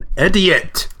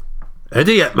Idiot,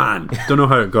 man. Don't know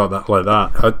how it got that like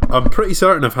that. I'm pretty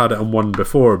certain I've had it on 1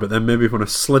 before, but then maybe when I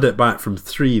slid it back from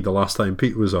 3 the last time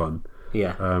Pete was on,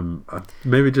 yeah, I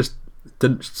maybe just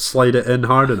didn't slide it in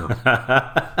hard enough.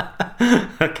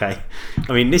 Okay.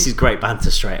 I mean, this is great banter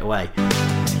straight away.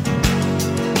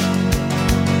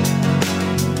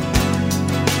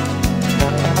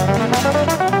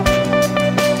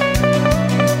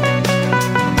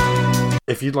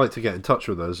 If you'd like to get in touch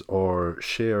with us or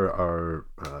share our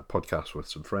podcast with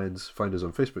some friends, find us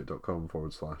on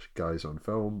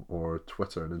facebook.com/guysonfilm or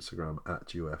Twitter and Instagram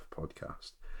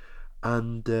 @UFpodcast.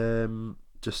 And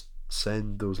just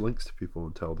send those links to people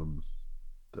and tell them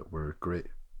that we're great.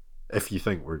 If you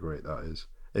think we're great, that is.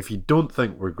 If you don't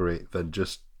think we're great, then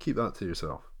just keep that to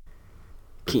yourself.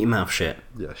 Keep your mouth shut.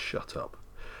 Yeah, shut up.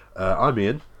 I'm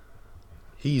Ian.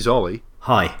 He's Ollie.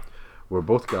 Hi. We're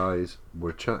both guys.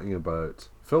 We're chatting about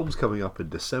films coming up in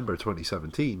December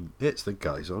 2017. It's the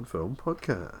Guys on Film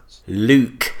podcast.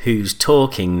 Luke, who's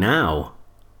talking now.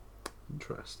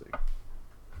 Interesting.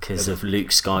 Because of Luke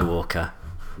Skywalker.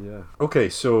 Yeah. Okay,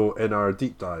 so in our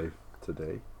deep dive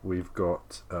today, we've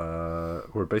got...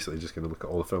 we're basically just going to look at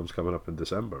all the films coming up in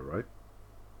December, right?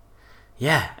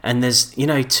 Yeah, and there's,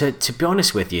 to be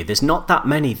honest with you, there's not that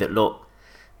many that look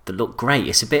great.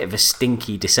 It's a bit of a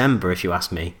stinky December, if you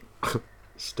ask me.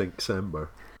 Stinksember.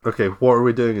 Okay, what are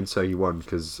we doing in Seggy 1?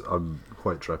 Because I'm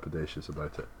quite trepidatious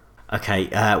about it. Okay,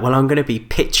 well, I'm going to be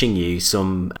pitching you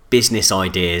some business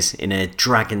ideas in a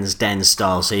Dragon's Den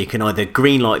style, so you can either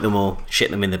greenlight them or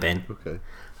shit them in the bin. Okay.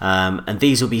 And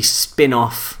these will be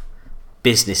spin-off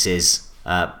businesses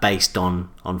based on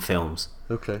films.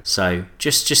 Okay. So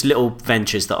just little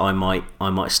ventures that I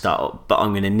might start up, but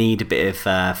I'm going to need a bit of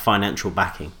financial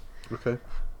backing. Okay.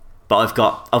 But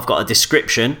I've got a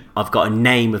description, I've got a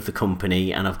name of the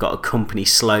company, and I've got a company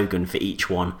slogan for each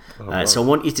one. So I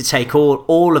want you to take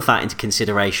all of that into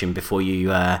consideration before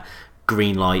you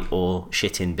greenlight or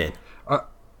shit in bin.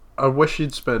 I wish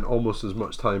you'd spent almost as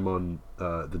much time on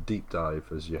the deep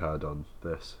dive as you had on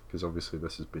this, because obviously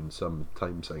this has been some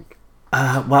time sink.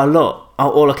 Well, look,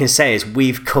 all I can say is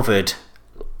we've covered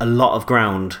a lot of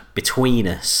ground between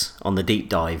us on the deep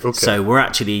dive. Okay. So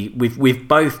we've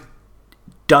both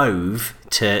dove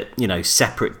to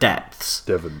separate depths.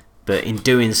 Devon. But in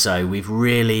doing so, we've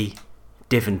really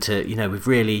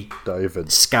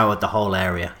scoured the whole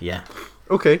area. Yeah.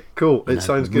 Okay, cool. It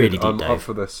sounds good. Really I'm deep up dive.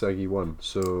 for this Seggy 1.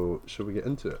 So, shall we get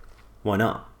into it? Why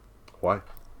not? Why?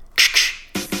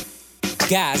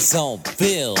 Guys on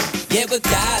Film. Yeah, we're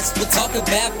guys, we'll talk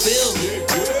about film.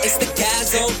 It's the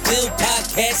Guys on Film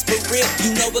podcast for real.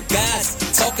 You know what guys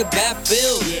talk about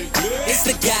film. It's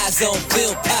the Guys on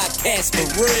Film podcast for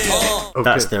real.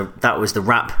 Okay. That was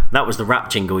the rap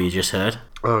jingle you just heard.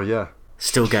 Oh, yeah.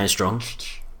 Still going strong.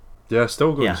 Yeah,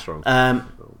 still going Yeah. strong.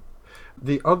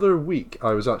 The other week,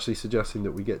 I was actually suggesting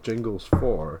that we get jingles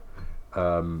for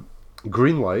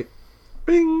Greenlight,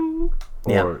 Bing,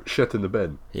 or Yeah. Shit in the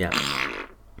Bin. Yeah.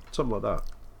 Something like that.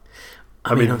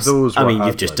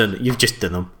 You've just done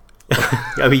them.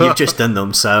 I mean, you've just done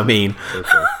them. So Okay.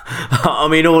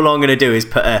 all I'm going to do is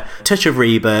put a touch of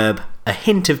reverb, a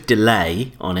hint of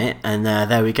delay on it, and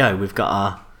there we go. We've got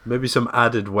our Maybe some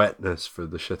added wetness for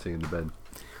the shitting in the bin.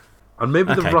 And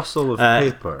maybe the Okay. rustle of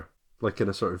paper, like in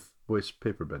a sort of waste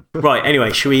paper bin. right.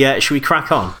 Anyway, should we crack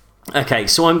on? Okay,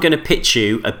 so I'm going to pitch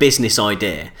you a business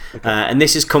idea, and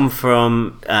this has come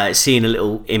from seeing a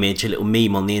little image, a little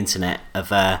meme on the internet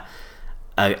of a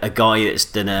guy that's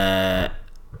done a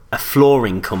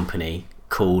flooring company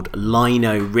called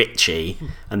Lino Richie,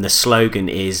 and the slogan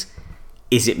is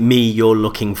it me you're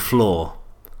looking floor?"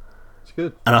 It's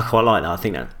good. And I quite like that. I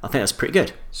think that's pretty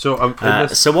good. So in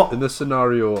this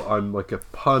scenario, I'm like a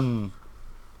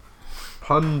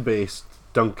pun-based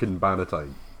Duncan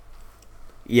Bannatyne.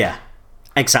 Yeah,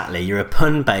 exactly. You're a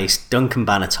pun-based Duncan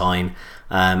Bannatyne,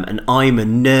 and I'm a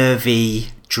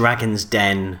nervy Dragon's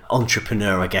Den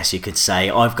entrepreneur, I guess you could say.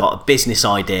 I've got a business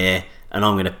idea, and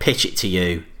I'm going to pitch it to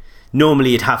you. Normally,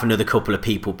 you'd have another couple of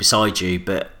people beside you,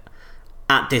 but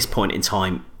at this point in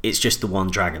time, it's just the one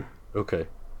dragon. Okay.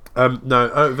 Now,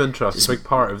 out of interest, a big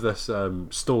part of this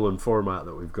stolen format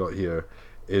that we've got here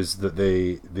is that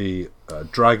the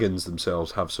dragons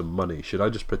themselves have some money. Should I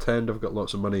just pretend I've got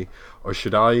lots of money, or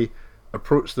should I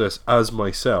approach this as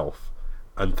myself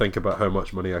and think about how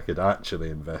much money I could actually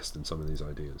invest in some of these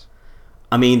ideas?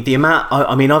 I mean,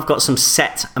 I've got some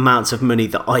set amounts of money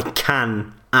that I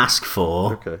can ask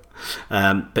for. Okay.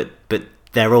 But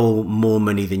they're all more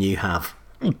money than you have.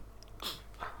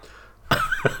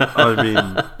 I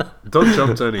mean, don't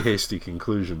jump to any hasty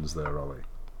conclusions there, Ollie.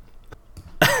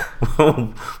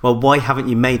 Well, why haven't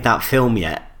you made that film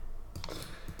yet?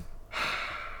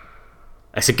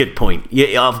 That's a good point.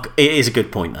 Yeah, it is a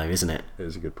good point, though, isn't it? It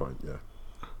is a good point, yeah.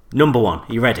 Number one,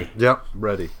 are you ready? Yep,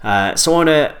 ready. So I want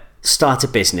to start a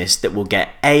business that will get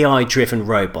AI-driven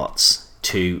robots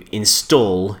to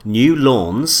install new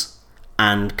lawns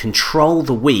and control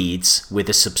the weeds with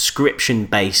a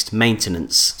subscription-based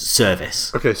maintenance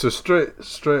service. Okay, so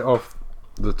straight off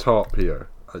the top here,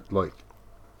 like,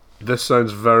 this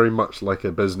sounds very much like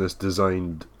a business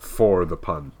designed for the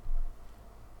pun.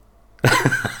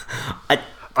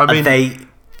 I mean,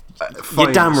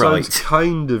 you're damn right. Sounds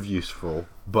kind of useful,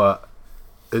 but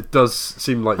it does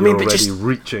seem like you're already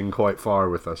reaching quite far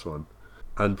with this one.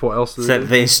 And what else do they do?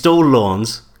 They install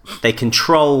lawns, they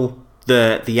control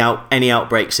any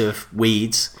outbreaks of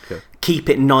weeds, keep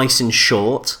it nice and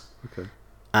short,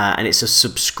 and it's a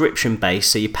subscription base,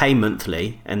 so you pay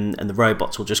monthly, and the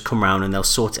robots will just come around and they'll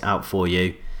sort it out for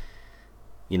you.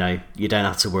 You know, you don't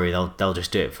have to worry, they'll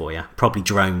just do it for you. Probably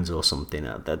drones or something.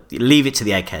 Leave it to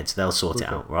the eggheads, they'll sort it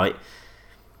out, right?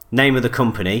 Name of the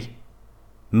company,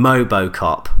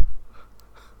 Mobocop.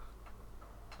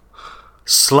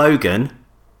 Slogan,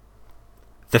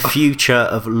 the future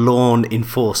of lawn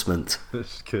enforcement.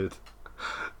 It's good.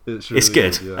 It's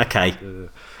good. Yeah. Okay.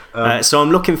 Yeah. So I'm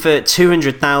looking for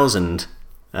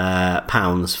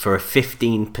 £200,000 for a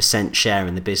 15% share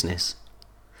in the business.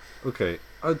 Okay.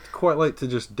 I'd quite like to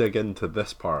just dig into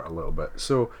this part a little bit.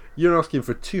 So you're asking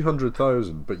for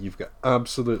 200,000, but you've got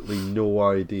absolutely no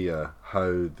idea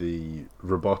how the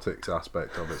robotics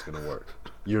aspect of it's going to work.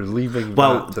 You're leaving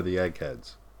that to the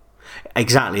eggheads.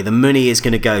 Exactly. The money is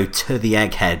going to go to the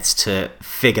eggheads to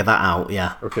figure that out.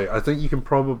 Yeah. Okay. I think you can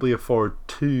probably afford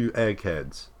 2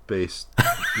 eggheads based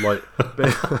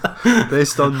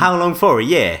on how long for? A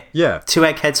year? Yeah. 2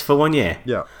 eggheads for 1 year.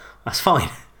 Yeah. That's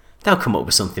fine. They'll come up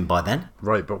with something by then.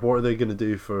 Right, but what are they going to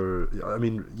do for... I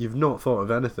mean, you've not thought of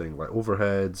anything, like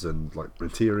overheads and like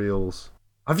materials.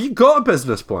 Have you got a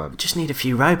business plan? Just need a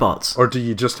few robots. Or do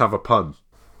you just have a pun?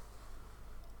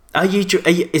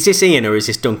 Is this Ian or is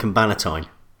this Duncan Bannatyne?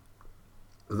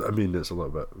 I mean, it's a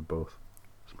little bit of both,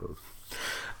 I suppose.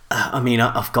 I mean,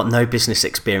 I've got no business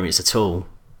experience at all.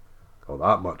 Oh,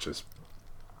 that much is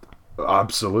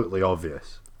absolutely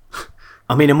obvious.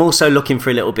 I mean, I'm also looking for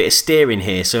a little bit of steering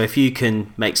here, so if you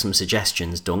can make some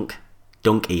suggestions, Dunk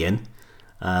Ian,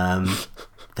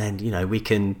 then, you know, we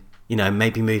can, you know,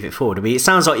 maybe move it forward. I mean, it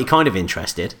sounds like you're kind of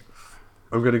interested.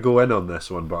 I'm going to go in on this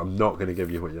one, but I'm not going to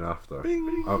give you what you're after.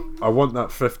 I want that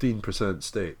 15%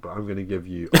 stake, but I'm going to give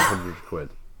you 100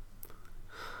 quid.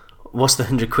 What's the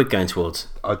 100 quid going towards?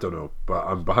 I don't know, but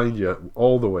I'm behind you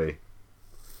all the way.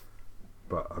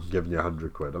 But I'm giving you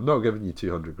 100 quid. I'm not giving you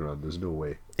 200 grand. There's no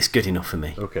way. It's good enough for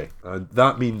me. Okay, and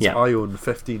that means I own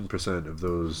 15% of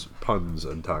those puns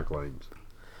and taglines.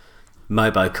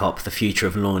 Mobocop, the future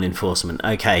of lawn enforcement.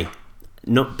 Okay,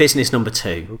 business number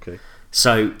 2. Okay.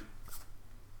 So,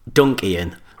 Dunk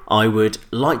Ian, I would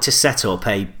like to set up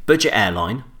a budget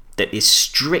airline that is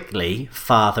strictly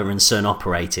father and son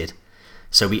operated.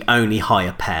 So we only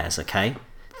hire pairs, okay?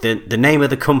 The name of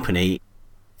the company,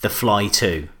 The Fly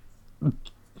 2.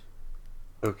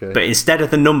 Okay. But instead of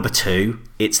the number 2,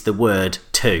 it's the word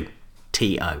two,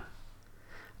 T-O.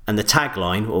 And the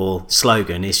tagline or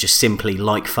slogan is just simply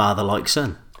like father, like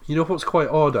son. You know what's quite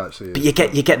odd actually? But you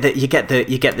get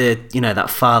the you know, that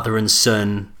father and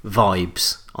son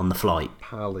vibes on the flight.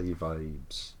 Pally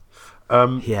vibes.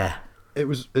 Yeah.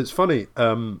 It's funny.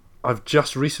 I've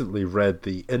just recently read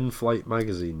the in-flight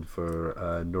magazine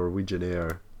for Norwegian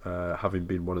Air, having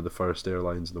been one of the first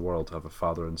airlines in the world to have a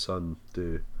father and son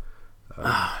do.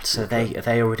 So are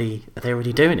they already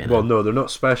doing it? Well, then? no, they're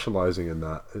not specialising in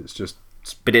that. It's just.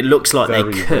 But it looks like they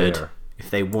very could rare. if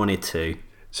they wanted to.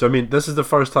 So I mean, this is the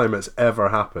first time it's ever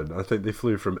happened. I think they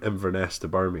flew from Inverness to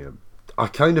Birmingham. I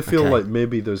kind of feel like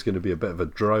maybe there's going to be a bit of a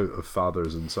drought of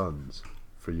fathers and sons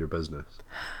for your business.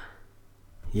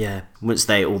 Yeah, once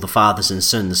all the fathers and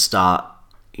sons start,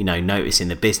 you know, noticing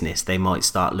the business, they might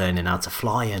start learning how to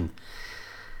fly and,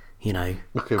 you know,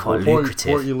 quite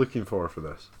lucrative. What are you looking for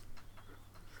this?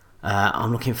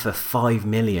 I'm looking for 5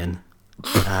 million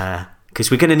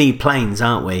because we're going to need planes,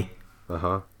 aren't we?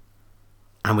 And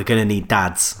we're going to need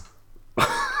dads.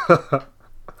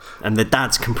 And the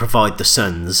dads can provide the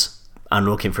sons. I'm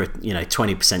looking for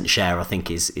 20% share. I think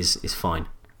is fine.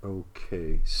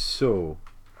 Okay, so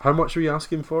how much are you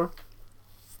asking for?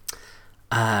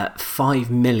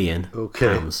 5 million.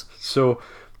 Okay. Pounds. So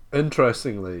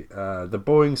interestingly, the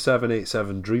Boeing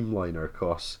 787 Dreamliner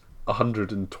costs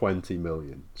 120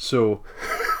 million. So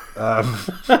yeah,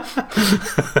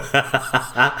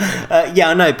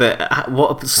 I know, but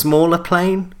what a smaller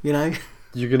plane, you know?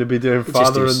 You're going to be doing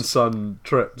father and son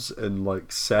trips in like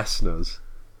Cessnas.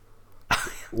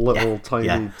 little tiny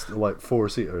yeah. like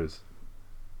 4-seaters.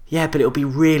 Yeah, but it'll be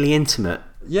really intimate.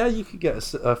 Yeah, you could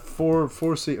get a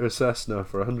four-seater Cessna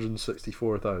for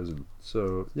 164,000.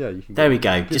 So yeah, you can. There we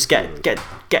go. Just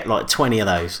get like 20 of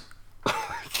those.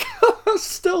 That's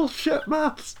still shit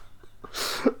maths.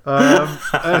 Anyway.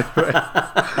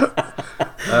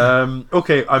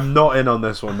 Okay, I'm not in on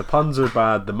this one. The puns are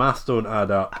bad, the maths don't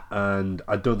add up, and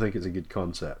I don't think it's a good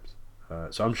concept.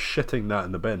 So I'm shitting that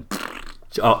in the bin.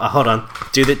 Oh, hold on.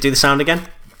 Do the sound again.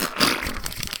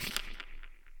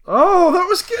 Oh, that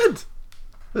was good.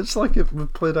 It's like it was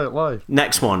played out live.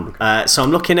 Next one. So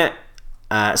I'm looking at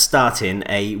starting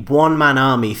a one-man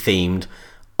army themed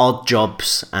odd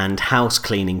jobs and house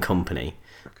cleaning company.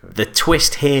 Okay. The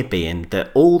twist here being that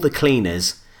all the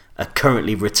cleaners are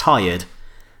currently retired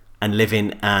and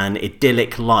living an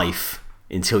idyllic life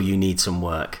until you need some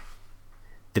work.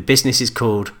 The business is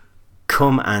called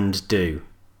Come and Do.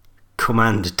 Come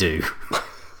and Do.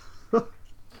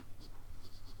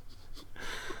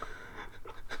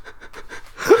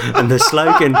 And the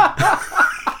slogan...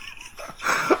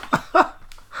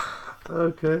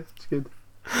 Okay, it's good.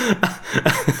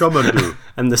 Come and do.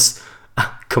 And the...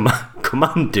 Come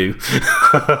and do.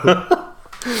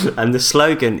 And the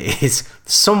slogan is,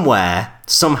 somewhere,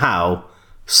 somehow,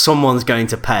 someone's going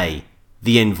to pay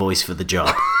the invoice for the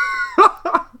job.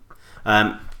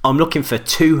 I'm looking for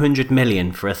 200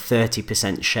 million for a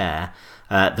 30% share.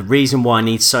 The reason why I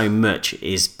need so much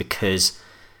is because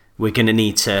we're going to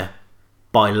need to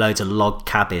buy loads of log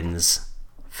cabins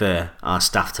for our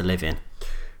staff to live in.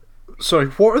 Sorry,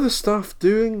 what are the staff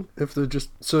doing if they're just...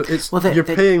 So it's you're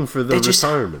paying for their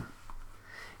retirement?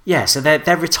 Yeah, so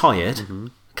they're retired. Mm-hmm.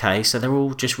 Okay, so they're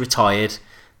all just retired,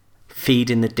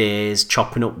 feeding the deers,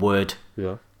 chopping up wood,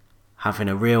 having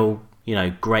a real,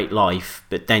 great life.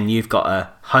 But then you've got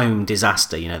a home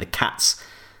disaster. The cats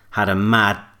had a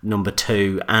mad number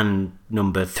 2 and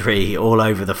number 3 all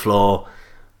over the floor.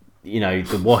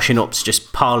 The washing up's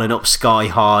just piling up sky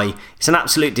high. It's an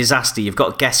absolute disaster. You've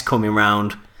got guests coming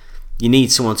round. You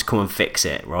need someone to come and fix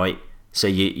it, right? So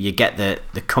you get the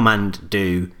Come and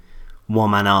Do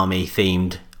one-man army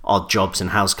themed odd jobs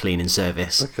and house cleaning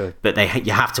service. Okay. But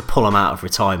you have to pull them out of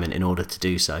retirement in order to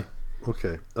do so.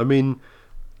 Okay. I mean,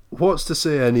 what's to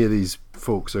say any of these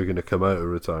folks are going to come out of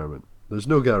retirement? There's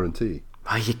no guarantee.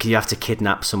 You have to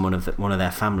kidnap one of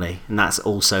their family, and that's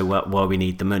also why we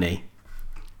need the money.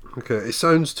 Okay, it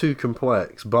sounds too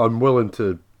complex, but I'm willing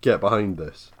to get behind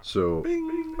this. So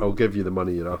I'll give you the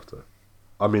money you're after.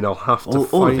 I mean, I'll have to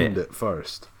find it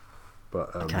first.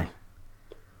 But okay.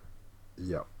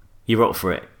 Yeah. You're up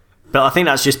for it. But I think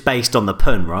that's just based on the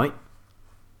pun, right?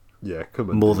 Yeah,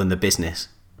 come on. More than the business.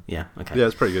 Yeah, okay. Yeah,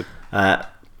 it's pretty good.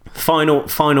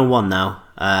 Final one now.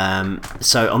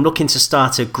 So I'm looking to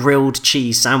start a grilled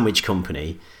cheese sandwich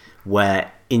company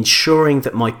where ensuring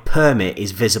that my permit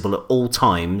is visible at all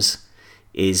times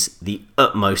is the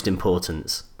utmost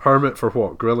importance. Permit for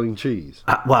what? Grilling cheese?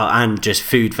 And just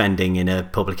food vending in a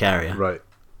public area. Right.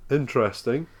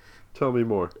 Interesting. Tell me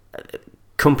more.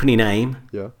 Company name.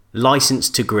 Yeah. License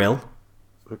to grill.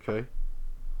 Okay.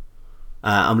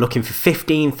 I'm looking for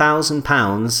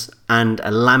 £15,000 and a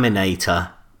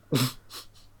laminator for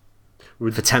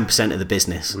 10% of the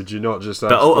business. Would you not just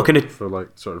ask for like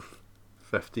sort of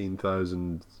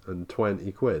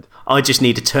 15,020 quid? I just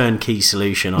need a turnkey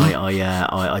solution.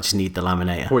 I just need the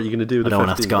laminator. What are you going to do with I the 15 don't want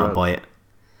to have to go out and buy it.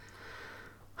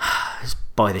 Just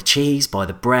buy the cheese, buy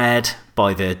the bread,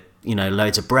 buy the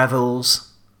loads of Breville's.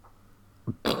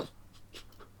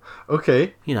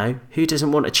 Okay. Who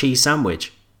doesn't want a cheese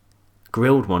sandwich?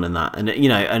 Grilled one and that.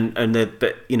 And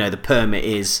the permit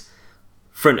is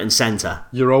front and centre.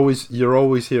 You're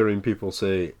always hearing people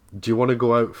say, "Do you want to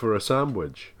go out for a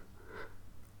sandwich?"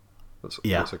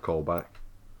 That's a callback.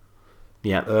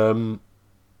 Yeah.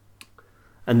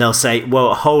 And they'll say,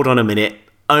 "Well, hold on a minute.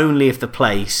 Only if the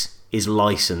place is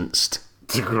licensed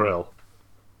to grill."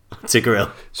 To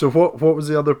grill. So what was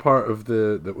the other part of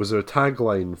was there a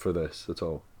tagline for this at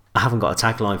all? I haven't got a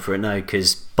tagline for it, no,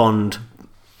 because Bond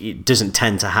doesn't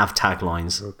tend to have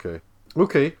taglines. Okay.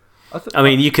 I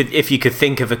mean, if you could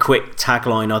think of a quick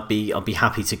tagline, I'd be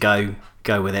happy to go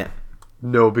with it.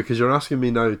 No, because you're asking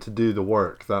me now to do the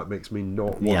work. That makes me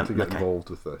not want to get involved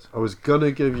with this. I was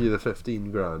gonna give you the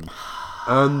 15 grand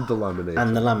and the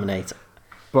laminator.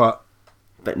 But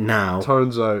now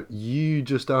turns out you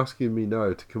just asking me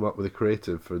now to come up with a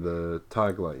creative for the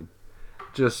tagline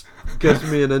just gives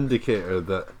me an indicator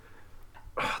that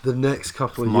the next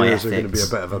couple of years are going to be a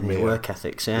bit of a mare. Work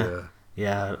ethics, yeah.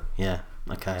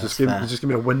 Okay, just give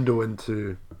me a window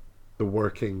into the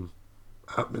working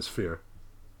atmosphere.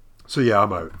 So yeah,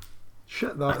 I'm out.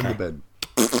 Shit that in the bin.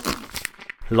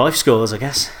 Life scores, I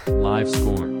guess. Live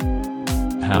score.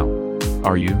 How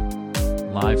are you?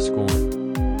 Live score.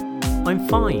 I'm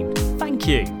fine, thank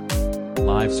you.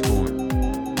 Live score.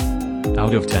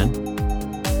 Out of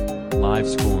 10. Live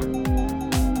score.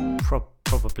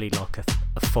 Probably like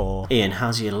a 4. Ian,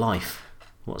 how's your life?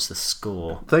 What's the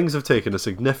score? Things have taken a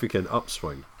significant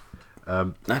upswing.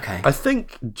 Okay. I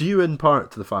think due in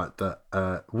part to the fact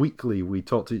that weekly we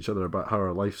talk to each other about how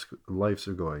our lives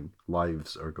are going,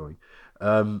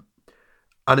 and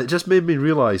it just made me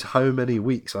realise how many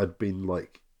weeks I'd been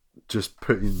like just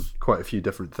putting quite a few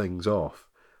different things off,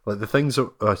 like the things that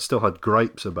I still had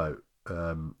gripes about.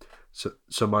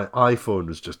 So my iPhone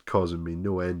was just causing me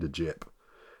no end of jip,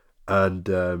 and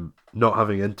not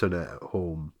having internet at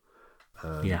home.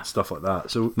 Stuff like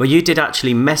that. So, well, you did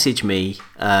actually message me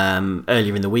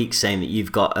earlier in the week saying that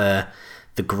you've got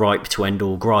the gripe to end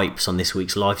all gripes on this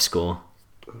week's live score.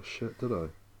 oh shit, did I?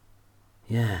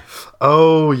 Yeah.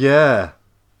 Oh yeah,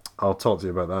 I'll talk to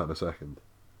you about that in a second.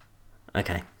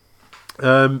 Okay.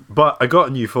 But I got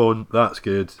a new phone. That's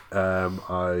good.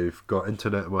 I've got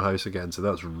internet in my house again, so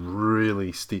that's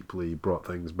really steeply brought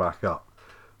things back up.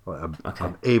 Like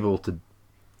I'm able to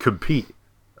compete.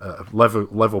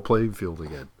 Level playing field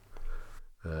again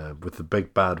with the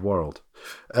big bad world.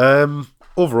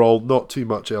 Overall, not too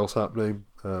much else happening.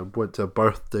 Went to a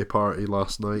birthday party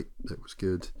last night. It was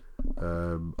good.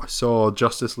 I saw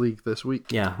Justice League this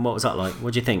week. Yeah, what was that like?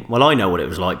 What do you think? Well, I know what it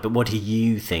was like, but what do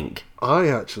you think? I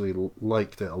actually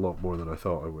liked it a lot more than I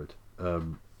thought I would.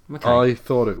 Okay. I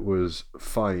thought it was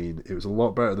fine. It was a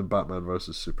lot better than Batman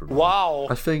vs Superman. Wow.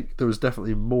 I think there was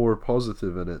definitely more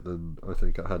positive in it than I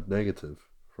think I had negative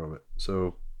from it.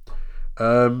 So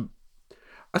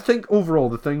I think overall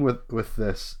the thing with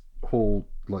this whole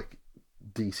like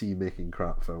DC making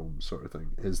crap films sort of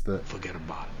thing is that Forget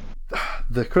about it.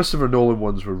 the Christopher Nolan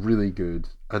ones were really good,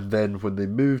 and then when they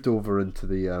moved over into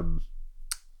the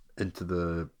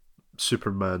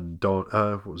Superman Dawn,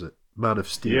 what was it, Man of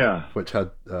Steel, which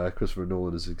had Christopher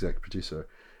Nolan as executive producer,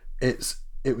 it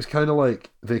was kind of like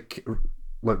they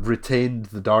like retained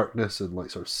the darkness and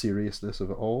like sort of seriousness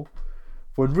of it all.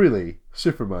 When really,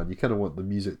 Superman, you kind of want the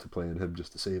music to play and him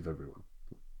just to save everyone.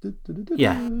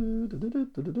 Yeah.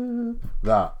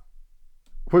 That.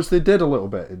 Which they did a little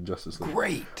bit in Justice League.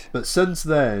 Great. But since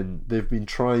then, they've been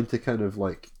trying to kind of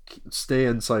like stay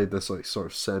inside this like sort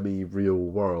of semi-real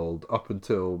world up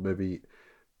until maybe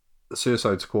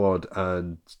Suicide Squad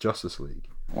and Justice League.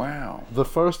 Wow. The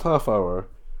first half hour,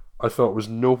 I thought was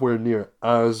nowhere near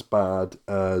as bad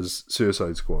as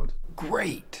Suicide Squad.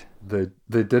 Great. They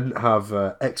didn't have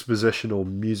expositional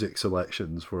music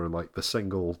selections where like the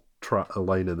single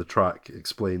line in the track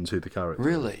explains who the character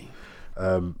Really?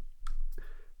 is.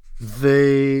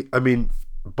 I mean,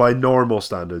 by normal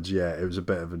standards, yeah, it was a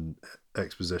bit of an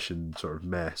exposition sort of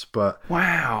mess, but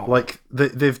wow, like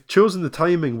they've chosen the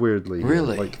timing weirdly.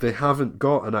 Really? Like they haven't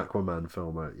got an Aquaman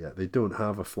film out yet. They don't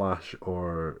have a Flash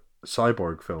or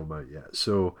Cyborg film out yet.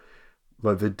 So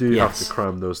like they do have to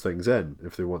cram those things in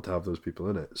if they want to have those people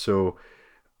in it. So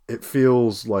it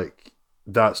feels like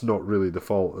that's not really the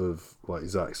fault of like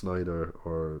Zack Snyder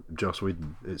or Joss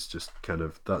Whedon. It's just kind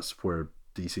of that's where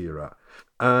DC are at.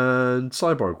 And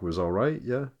Cyborg was alright,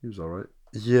 yeah, he was alright.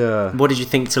 Yeah. What did you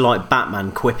think to like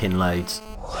Batman quipping loads?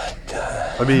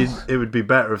 I mean, it would be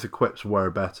better if the quips were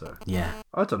better. Yeah.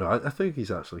 I don't know, I think he's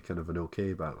actually kind of an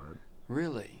okay Batman.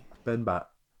 Really? Ben Bat.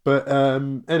 But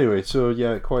anyway, so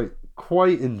yeah, quite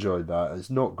enjoyed that. It's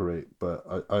not great,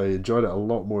 but I enjoyed it a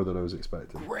lot more than I was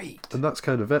expecting. Great. And that's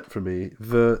kind of it for me.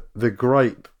 The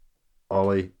gripe,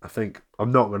 Ollie, I think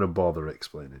I'm not going to bother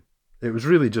explaining. It was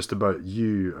really just about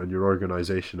you and your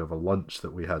organisation of a lunch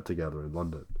that we had together in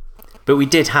London. But we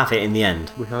did have it in the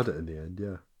end. We had it in the end,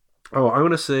 yeah. Oh, I'm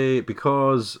going to say,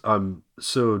 because I'm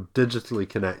so digitally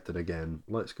connected again,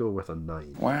 let's go with a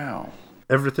 9. Wow.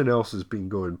 Everything else has been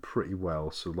going pretty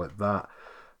well, so like that,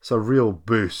 it's a real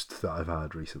boost that I've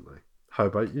had recently. How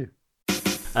about you?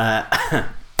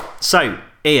 So,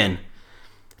 Ian,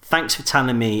 thanks for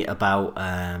telling me about...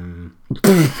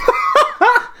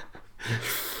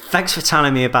 Thanks for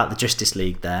telling me about the Justice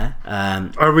League there.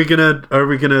 Are we gonna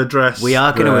address? We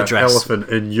are going to address elephant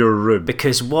in your room,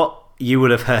 because what you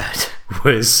would have heard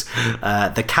was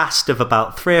the cast of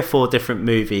about 3 or 4 different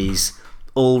movies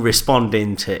all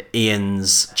responding to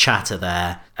Ian's chatter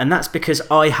there, and that's because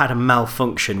I had a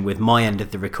malfunction with my end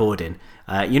of the recording.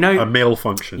 A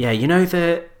malfunction. Yeah, you know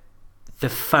the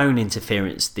phone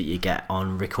interference that you get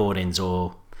on recordings,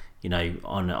 or you know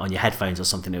on your headphones or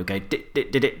something. It'll go dit dit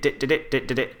dit dit dit dit dit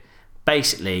dit.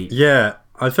 Basically, yeah,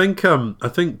 I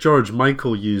think George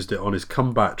Michael used it on his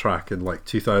comeback track in like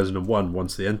 2001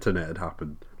 once the internet had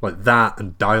happened, like that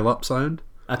and dial-up sound.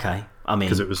 Okay, I mean,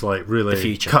 Because it was like really the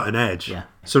future. cutting edge. Yeah.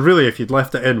 So really, if you'd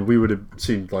left it in, we would have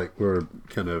seemed like we're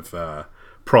kind of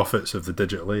prophets of the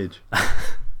digital age.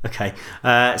 Okay,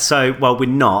 well, we're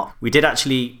not. We did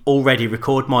actually already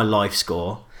record my live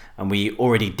score, and we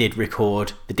already did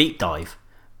record the deep dive,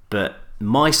 but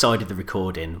my side of the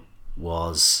recording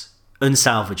was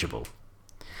unsalvageable.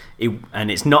 And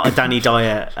it's not a Danny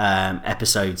Dyer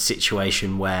episode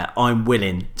situation where I'm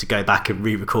willing to go back and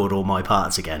re-record all my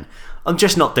parts again. I'm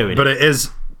just not doing But it. it is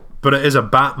a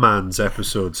Batman's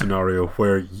episode scenario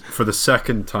where, for the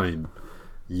second time,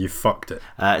 you fucked it.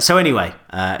 So anyway,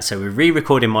 so we're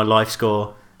re-recording my live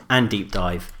score and deep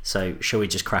dive. So shall we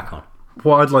just crack on?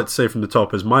 What I'd like to say from the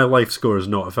top is my life score is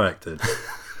not affected.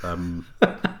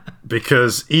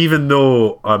 Because even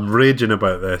though I'm raging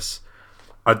about this,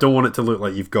 I don't want it to look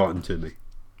like you've gotten to me.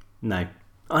 No.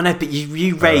 I know, but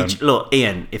you rage. Look,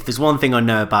 Ian, if there's one thing I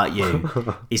know about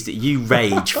you, is that you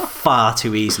rage far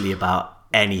too easily about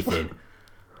anything.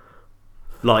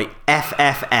 Like,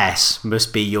 FFS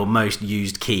must be your most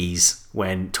used keys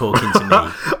when talking to me.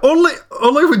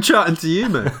 Only when chatting to you,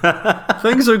 man.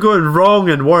 Things are going wrong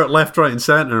and work left, right, and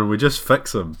centre, and we just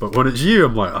fix them. But when it's you,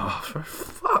 I'm like, oh, for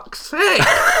fuck's sake.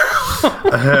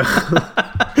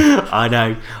 I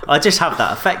know. I just have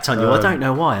that effect on you. I don't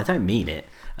know why. I don't mean it.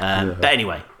 But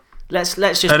anyway, let's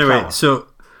just Anyway, power. so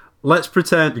let's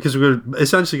pretend, because we're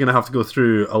essentially going to have to go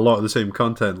through a lot of the same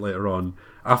content later on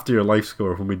after your life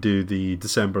score when we do the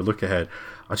December look ahead.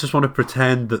 I just want to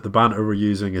pretend that the banter we're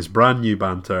using is brand new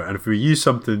banter, and if we use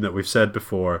something that we've said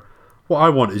before, what I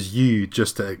want is you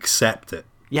just to accept it.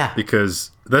 Yeah.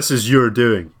 Because this is your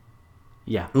doing.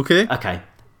 Yeah. Okay? Okay.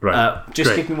 Right. Just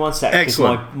Great. give me one sec, because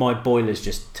Excellent. my boiler's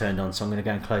just turned on, so I'm going to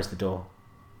go and close the door.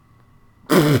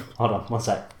 Hold on, one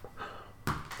sec.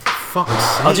 Fuck's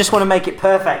sake. I just want to make it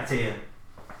perfect here.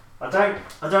 I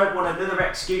don't want another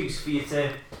excuse for you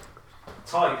to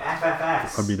type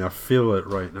FFS. I mean, I feel it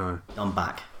right now. I'm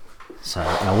back. So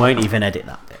I won't even edit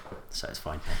that bit. So it's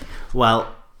fine.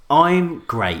 Well, I'm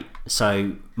great.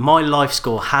 So my life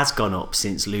score has gone up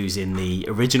since losing the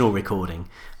original recording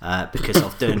because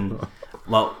I've done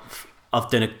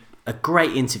a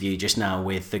great interview just now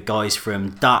with the guys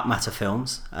from Dark Matter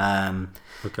Films.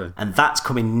 Okay. And that's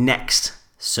coming next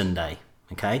Sunday.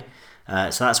 Okay.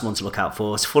 So that's one to look out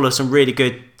for. It's full of some really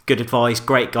good advice,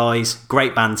 great guys,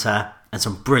 great banter, and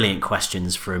some brilliant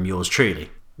questions from yours truly.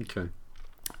 Okay.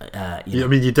 You Yeah, know. I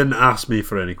mean, you didn't ask me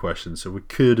for any questions, so we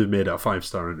could have made it a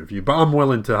 5-star interview, but I'm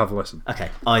willing to have a listen. Okay,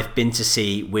 I've been to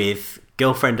see with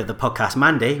girlfriend of the podcast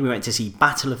Mandy. We went to see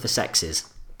Battle of the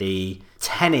Sexes, the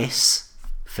tennis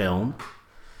film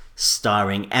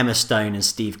starring Emma Stone and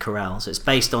Steve Carell. So it's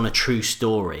based on a true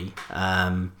story.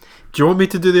 Do you want me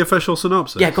to do the official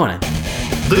synopsis? Yeah, go on then.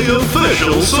 The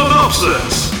official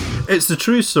synopsis. It's the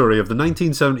true story of the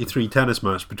 1973 tennis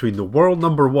match between the world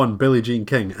number one Billie Jean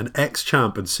King and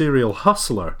ex-champ and serial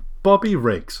hustler Bobby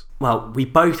Riggs. Well, we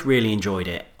both really enjoyed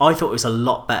it. I thought it was a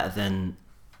lot better than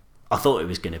I thought it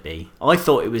was going to be. I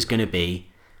thought it was going to be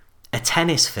a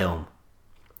tennis film,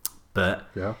 but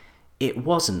Yeah. it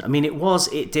wasn't. I mean,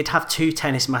 it did have 2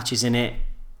 tennis matches in it.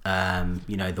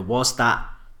 There was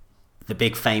the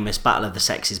big famous Battle of the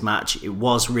Sexes match. It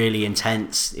was really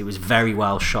intense. It was very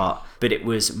well shot, but it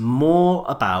was more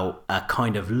about a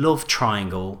kind of love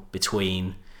triangle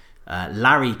between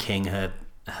Larry King, her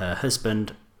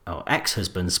husband, or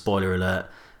ex-husband, spoiler alert,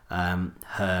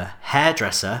 her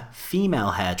hairdresser,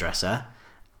 female hairdresser,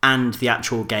 and the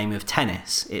actual game of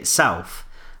tennis itself,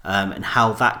 and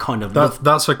how that kind of love...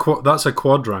 That's a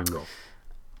quadrangle.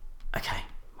 Okay,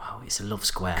 well, it's a love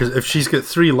square. Because if she's got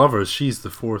 3 lovers, she's the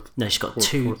fourth. No, she's got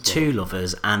fourth two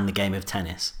lovers and the game of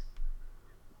tennis.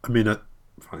 I mean,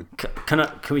 fine. Can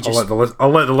we just I'll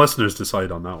let the listeners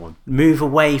decide on that one. move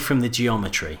away from the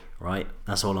geometry, right?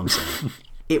 That's all I'm saying.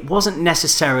 It wasn't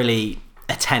necessarily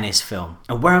a tennis film.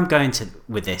 And where I'm going to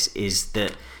with this is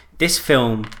that this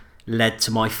film led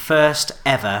to my first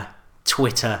ever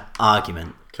Twitter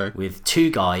argument. Okay. With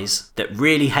 2 guys that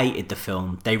really hated the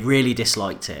film. They really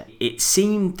disliked it. It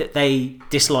seemed that they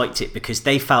disliked it because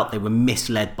they felt they were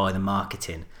misled by the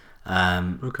marketing.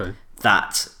 Okay.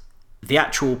 That the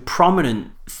actual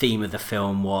prominent theme of the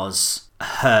film was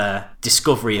her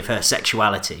discovery of her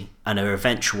sexuality and her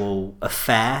eventual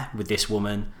affair with this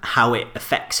woman, how it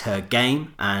affects her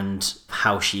game and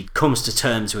how she comes to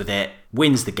terms with it,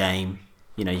 wins the game.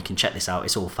 You know, you can check this out.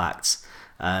 It's all facts.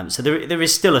 So there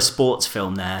is still a sports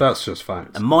film there. That's just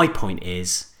facts. And my point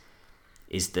is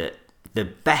that the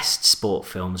best sport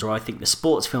films, or I think the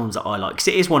sports films that I like, because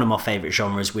it is one of my favourite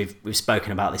genres, we've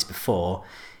spoken about this before,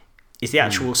 is the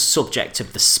actual subject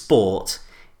of the sport,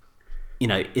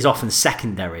 is often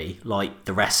secondary, like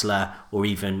The Wrestler or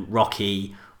even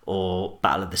Rocky or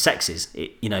Battle of the Sexes.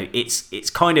 It's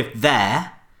kind of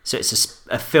there, so it's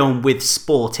a film with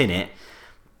sport in it,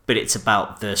 but it's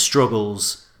about the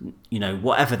struggles,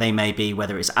 whatever they may be,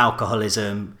 whether it's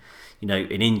alcoholism, an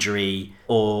injury,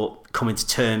 or coming to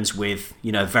terms with,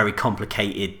 a very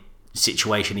complicated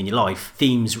situation in your life.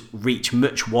 Themes reach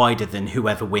much wider than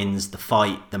whoever wins the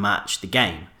fight, the match, the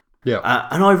game. Yeah.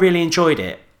 And I really enjoyed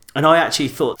it. And I actually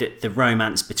thought that the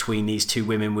romance between these two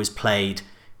women was played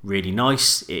really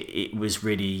nice. It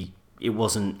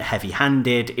wasn't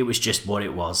heavy-handed. It was just what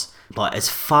it was. But as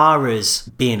far as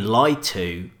being lied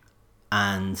to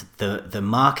and the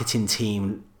marketing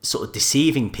team sort of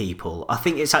deceiving people, I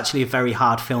think it's actually a very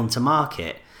hard film to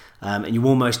market, and you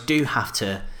almost do have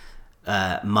to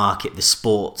market the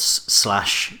sports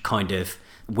 / kind of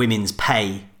women's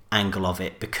pay angle of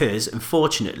it, because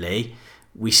unfortunately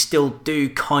we still do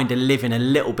kind of live in a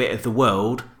little bit of the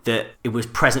world that it was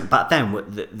present back then,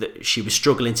 that she was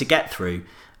struggling to get through.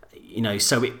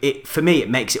 So it for me, it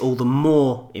makes it all the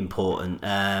more important.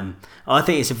 I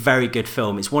think it's a very good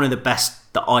film. It's one of the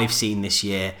best that I've seen this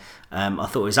year. I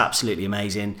thought it was absolutely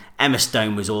amazing. Emma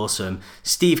Stone was awesome.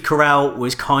 Steve Carell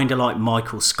was kind of like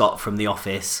Michael Scott from The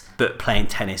Office, but playing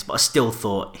tennis. But I still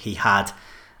thought he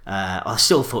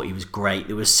was great.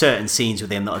 There were certain scenes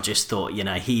with him that I just thought,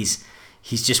 he's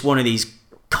just one of these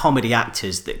comedy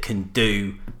actors that can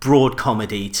do broad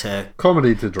comedy to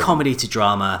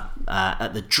drama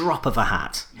at the drop of a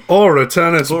hat. Or a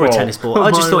tennis ball.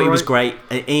 I just thought he was great.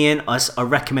 Ian, I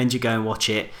recommend you go and watch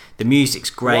it. The music's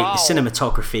great. Wow. The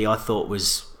cinematography I thought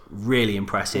was really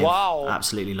impressive. Wow.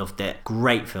 Absolutely loved it.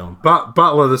 Great film.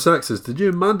 Battle of the Sexes. Did you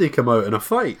and Mandy come out in a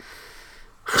fight?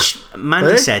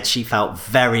 Mandy said she felt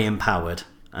very empowered.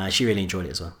 She really enjoyed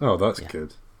it as well. Oh, that's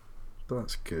good.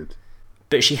 That's good.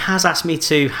 But she has asked me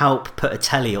to help put a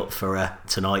telly up for her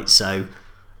tonight, so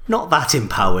not that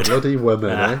empowered. Bloody women,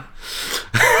 eh?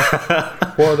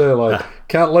 What are they like?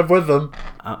 Can't live with them.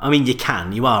 I mean, you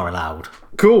can. You are allowed.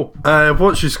 Cool.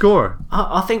 What's your score?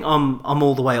 I think I'm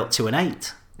all the way up to an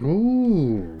 8.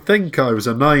 Ooh. I think I was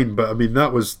a 9, but I mean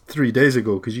that was 3 days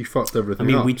ago because you fucked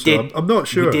everything up. I'm not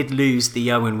sure. We did lose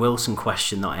the Owen Wilson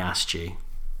question that I asked you,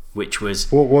 which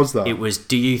was... What was that? It was,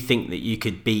 do you think that you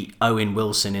could beat Owen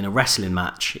Wilson in a wrestling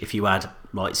match if you had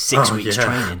like 6 weeks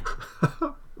training?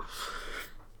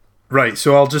 Right,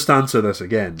 so I'll just answer this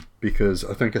again because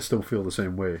I think I still feel the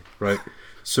same way, right?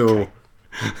 So...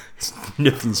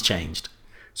 Nothing's changed.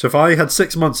 So if I had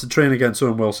 6 months to train against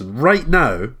Owen Wilson, right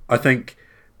now, I think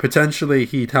potentially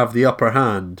he'd have the upper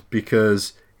hand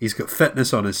because he's got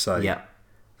fitness on his side. Yeah.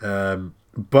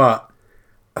 But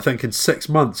I think in 6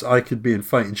 months I could be in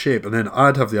fighting shape and then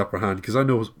I'd have the upper hand because I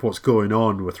know what's going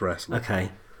on with wrestling.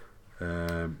 Okay.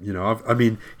 I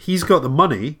mean, he's got the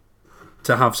money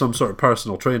to have some sort of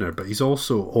personal trainer, but he's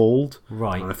also old.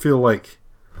 Right. And I feel like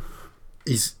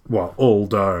he's,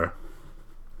 older.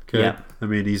 Okay. Yeah. I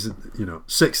mean, he's,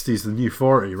 60's the new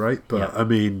 40, right? But, yeah. I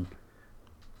mean,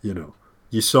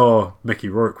 you saw Mickey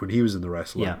Rourke when he was in the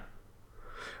wrestling.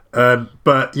 Yeah.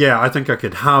 But, yeah, I think I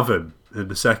could have him in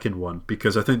the second one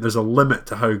because I think there's a limit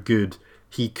to how good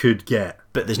he could get.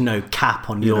 But there's no cap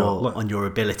on your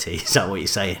ability. Is that what you're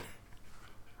saying?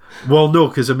 Well, no,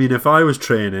 because, I mean, if I was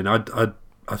training,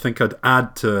 I think I'd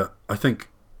add to, I think,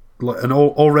 an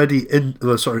already in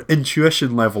the sort of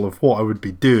intuition level of what I would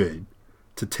be doing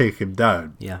to take him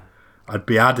down. Yeah. I'd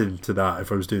be adding to that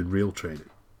if I was doing real training.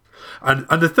 And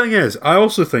the thing is, I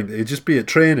also think that he'd just be at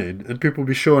training and people would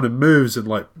be showing him moves and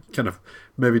like kind of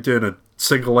maybe doing a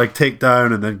single leg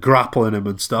takedown and then grappling him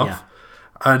and stuff. Yeah.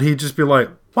 And he'd just be like,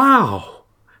 wow.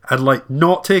 And like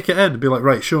not take it in and be like,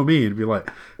 right, show me. And be like,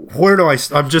 where do I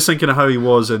I'm just thinking of how he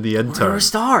was in The Intern. Where do I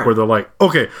start? Where they're like,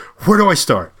 okay, where do I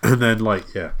start? And then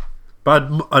like, yeah.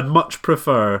 But I'd much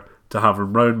prefer to have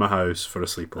him round my house for a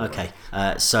sleepover. Okay,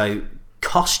 so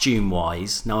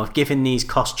costume-wise, now I've given these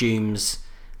costumes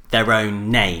their own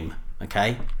name,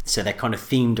 okay? So they're kind of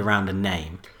themed around a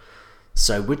name.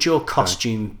 So would your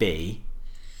costume be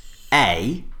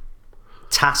A,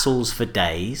 tassels for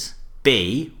days,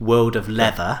 B, world of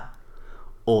leather,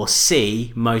 or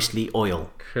C, mostly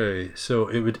oil? Okay, so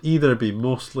it would either be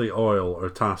mostly oil or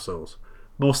tassels.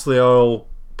 Mostly oil,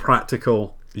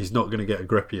 practical, he's not going to get a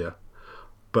grip of you.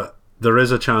 But there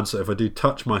is a chance that if I do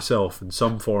touch myself in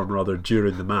some form or other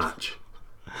during the match,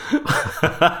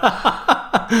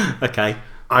 okay,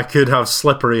 I could have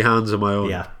slippery hands of my own.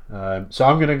 Yeah. So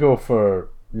I'm going to go for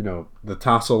the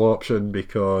tassel option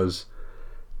because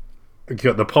You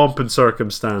got the pomp and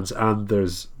circumstance, and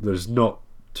there's not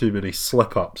too many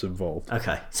slip ups involved.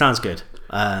 Okay, sounds good.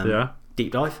 Yeah.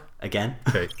 Deep dive again.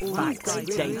 Okay. Facts,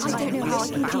 data, We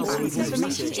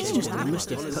must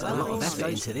have put a lot of effort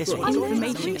into this one.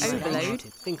 Information overload. I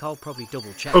think I'll probably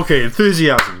double check. Okay,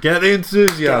 enthusiasm. Get the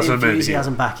enthusiasm,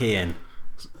 enthusiasm back in. in.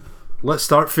 Let's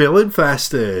start feeling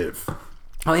festive.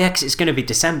 Oh yeah, because it's going to be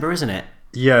December, isn't it?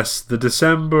 Yes, the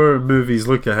December movies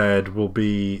look ahead will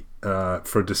be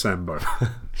for December.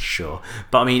 Sure,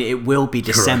 but I mean, it will be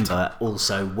December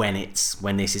also when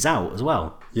this is out as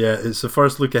well. Yeah, it's the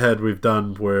first look ahead we've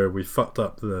done where we fucked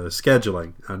up the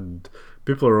scheduling, and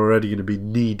people are already going to be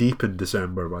knee deep in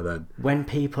December by then. When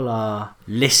people are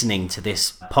listening to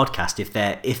this podcast,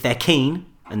 if they're keen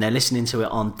and they're listening to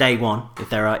it on day one, if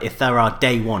there are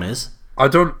day oneers, I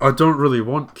don't really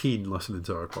want Keen listening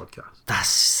to our podcast. that's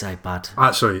so bad.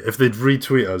 Sorry, if they'd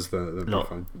retweet us, that'd be Look,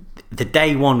 fine. the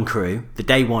day one crew, the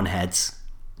day one heads,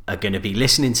 are going to be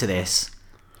listening to this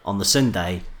on the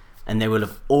Sunday, and they will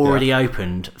have already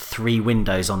opened 3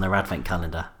 windows on their advent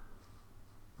calendar.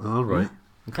 All right.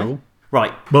 Okay. Cool.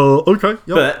 Right. Well, okay. Yep.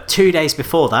 But 2 days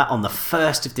before that, on the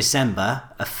 1st of December,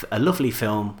 a lovely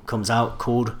film comes out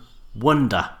called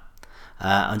Wonder.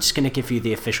 I'm just going to give you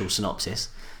the official synopsis.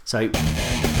 So,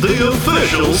 The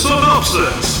official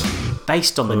synopsis.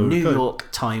 based on the New York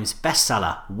Times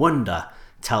bestseller, Wonder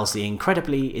tells the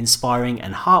incredibly inspiring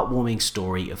and heartwarming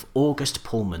story of August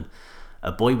Pullman,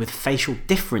 a boy with facial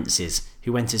differences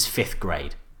who enters 5th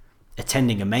grade,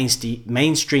 attending a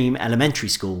mainstream elementary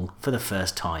school for the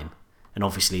first time, and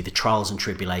obviously the trials and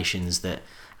tribulations that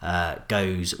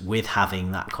goes with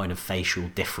having that kind of facial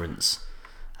difference.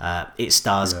 It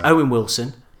stars Owen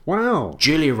Wilson, Wow.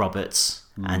 Julia Roberts,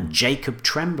 and Jacob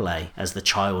Tremblay as the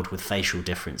child with facial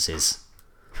differences.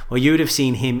 Well, you would have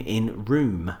seen him in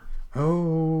Room.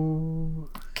 Oh.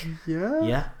 Yeah.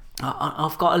 Yeah.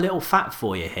 I've got a little fact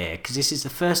for you here, because this is the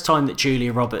first time that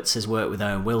Julia Roberts has worked with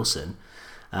Owen Wilson,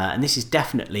 and this is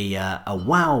definitely a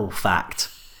wow fact.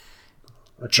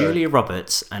 Okay. Julia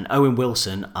Roberts and Owen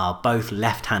Wilson are both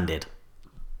left-handed.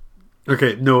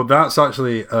 Okay, no, that's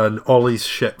actually an Ollie's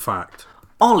shit fact.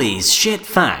 Ollie's shit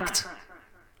fact.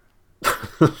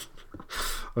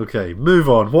 Okay, move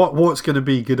on. What's going to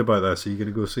be good about this? Are you going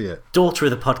to go see it? Daughter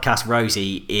of the podcast,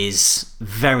 Rosie, is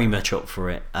very much up for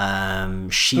it.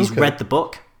 She's read the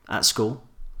book at school.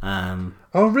 Oh,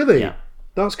 really? Yeah.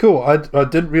 That's cool. I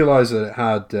didn't realise that it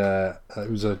had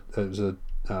it was a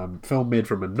film made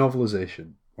from a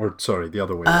novelization. Or sorry, the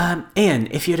other way. Ian,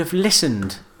 if you'd have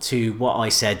listened to what I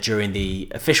said during the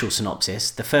official synopsis,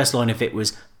 the first line of it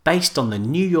was based on the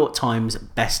New York Times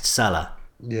bestseller.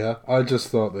 Yeah, I just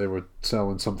thought they were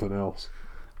selling something else.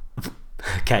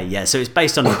 Okay, yeah, so it's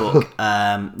based on a book.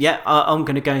 I'm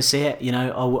going to go and see it. You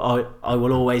know, I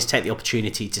will always take the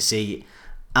opportunity to see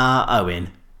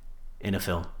Owen in a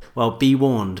film. Well, be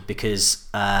warned, because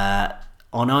on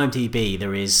IMDb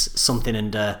there is something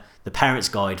under the Parent's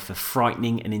Guide for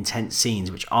frightening and intense scenes,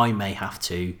 which I may have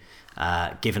to,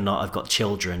 given that I've got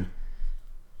children,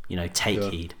 take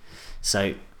heed.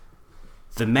 So,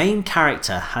 the main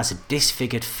character has a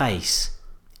disfigured face.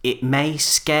 It may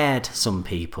scared some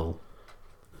people.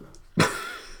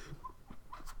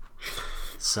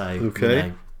 So,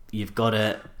 you've got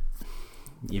to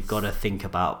think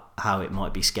about how it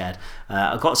might be scared.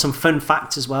 I've got some fun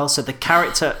facts as well. So the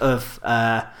character of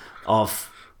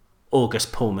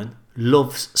August Pullman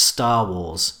loves Star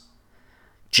Wars.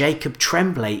 Jacob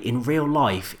Tremblay in real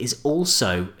life is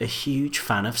also a huge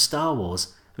fan of Star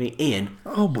Wars. I mean, Ian.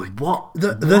 Oh my!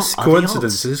 This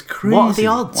coincidence is crazy. What are the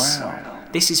odds? Wow.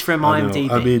 This is from IMDb.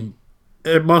 I mean,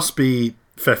 it must be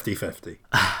 50-50.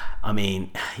 I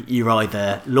mean, you're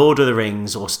either Lord of the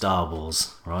Rings or Star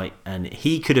Wars, right? And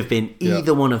he could have been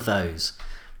either one of those.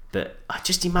 But I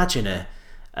just imagine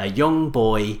a young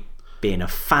boy being a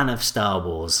fan of Star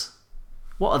Wars.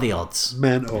 What are the odds?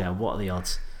 Mental. Yeah, what are the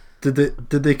odds? Did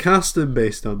they cast him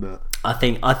based on that? I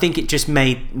think it just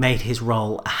made his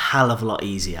role a hell of a lot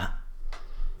easier.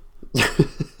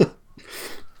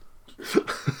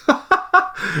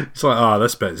 It's like,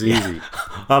 this bit's easy.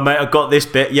 Oh, mate, I got this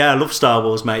bit. Yeah, I love Star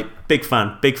Wars, mate. Big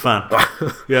fan.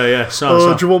 Yeah.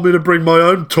 So. Do you want me to bring my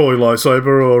own toy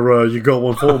lightsaber, or you got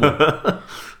one for me?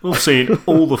 I've seen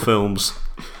all the films.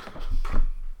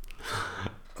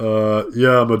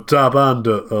 Yeah, I'm a dab hand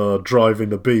at driving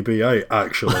the BB-8,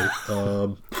 actually.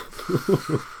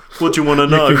 What do you want to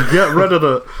know? You can get rid of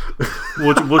it.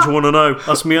 What do you want to know?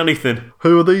 Ask me anything.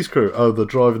 Who are these crew? Oh, they're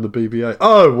driving the BB-8.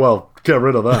 Oh, well, get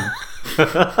rid of them.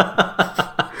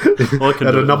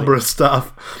 And a number of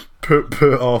staff put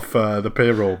off the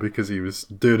payroll because he was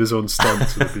doing his own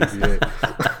stunts with the BB-8.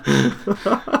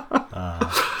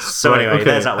 So Right, anyway, okay,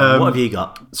 there's that one. What have you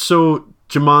got? So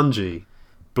Jumanji,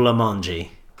 Blamanji.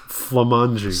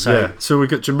 Flamanji. So- Yeah. So we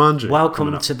got Jumanji.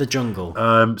 Welcome to the jungle.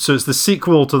 So it's the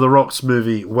sequel to The Rock's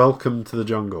movie Welcome to the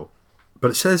Jungle, but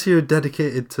it says here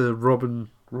dedicated to Robin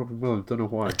Williams. Don't know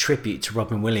why. A tribute to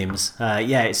Robin Williams.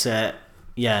 Yeah, it's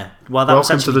yeah. Well, that was Welcome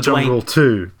to actually the Jungle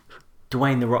 2.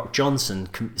 Dwayne The Rock Johnson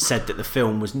said that the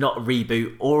film was not a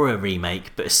reboot or a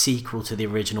remake, but a sequel to the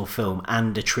original film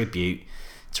and a tribute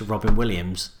to Robin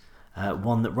Williams.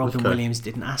 One that Robin Williams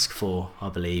didn't ask for, I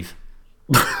believe.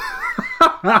 You're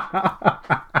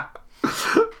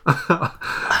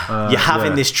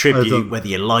having this tribute whether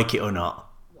you like it or not.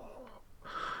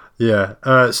 Yeah.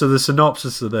 So the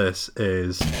synopsis of this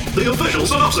is The official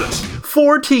synopsis.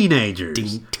 4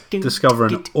 teenagers discover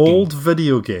an old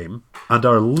video game and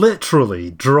are literally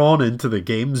drawn into the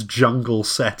game's jungle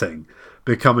setting,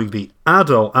 becoming the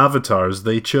adult avatars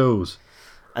they chose.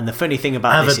 And the funny thing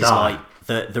about this is Avatar. like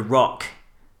the Rock,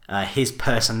 his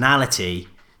personality.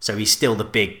 So he's still the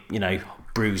big,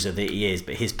 bruiser that he is,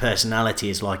 but his personality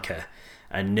is like a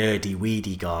nerdy,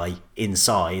 weedy guy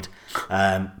inside.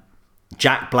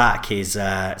 Jack Black is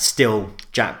still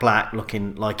Jack Black,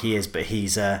 looking like he is, but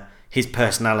he's his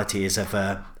personality is of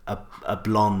a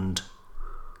blonde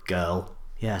girl.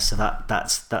 Yeah, so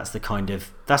that's the kind of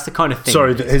thing.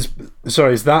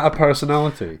 Sorry, is that a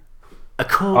personality?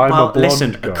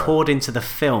 Blonde girl. According to the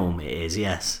film, it is,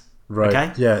 yes. Right.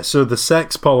 Okay? Yeah, so the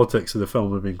sex politics of the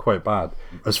film have been quite bad,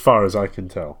 as far as I can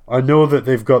tell. I know that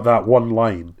they've got that one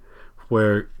line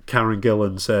where Karen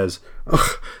Gillan says,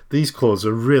 "Ugh, these clothes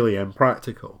are really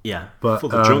impractical." Yeah, but for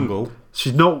the jungle.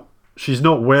 She's not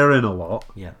wearing a lot.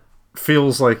 Yeah.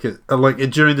 Feels like it.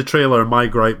 During the trailer, my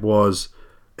gripe was,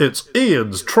 it's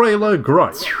Ian's trailer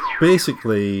gripe.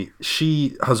 Basically,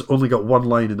 she has only got one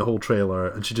line in the whole trailer,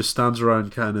 and she just stands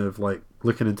around kind of like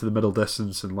looking into the middle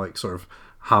distance and like sort of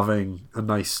having a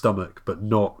nice stomach but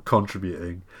not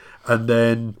contributing, and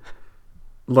then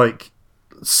like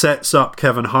sets up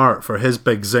Kevin Hart for his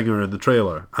big zinger in the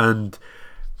trailer, and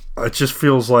it just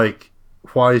feels like,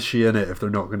 why is she in it if they're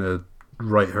not going to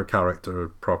write her character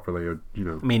properly, or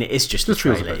I mean, it is just a just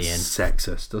feels a trailer, bit Ian.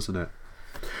 sexist, doesn't it?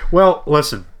 Well,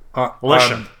 listen.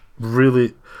 Listen.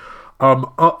 I'm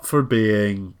up for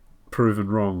being proven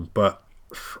wrong, but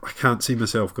I can't see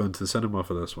myself going to the cinema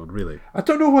for this one, really. I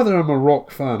don't know whether I'm a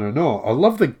Rock fan or not. I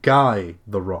love the guy,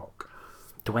 The Rock.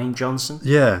 Dwayne Johnson?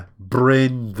 Yeah,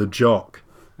 Brain the Jock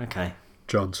Okay.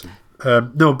 Johnson.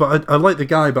 No, but I like the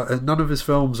guy, but none of his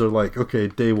films are like, okay,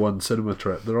 day one cinema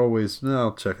trip. They're always, no,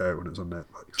 I'll check it out when it's on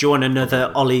Netflix. Do you want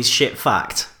another Ollie's shit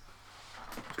fact?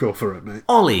 Go for it, mate.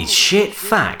 Ollie's shit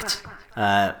fact.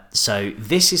 So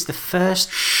this is the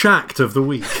first Shacked of the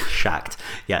week. Shacked.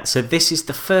 Yeah, so this is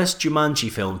the first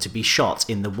Jumanji film to be shot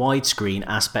in the widescreen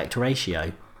aspect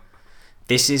ratio.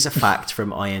 This is a fact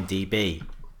from IMDb.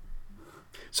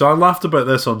 So I laughed about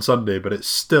this on Sunday, but it's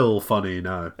still funny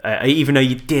now. Even though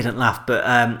you didn't laugh, but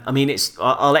I mean,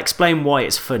 I'll explain why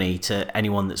it's funny to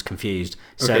anyone that's confused.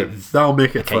 So Okay, that'll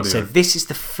make it funnier. So this is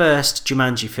the first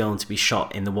Jumanji film to be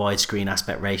shot in the widescreen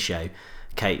aspect ratio.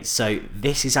 Okay, so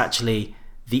this is actually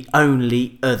the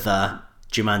only other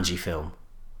Jumanji film.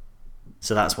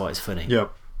 So that's why it's funny.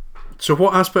 Yep. So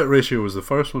what aspect ratio was the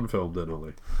first one filmed in,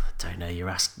 Ollie? I don't know. You're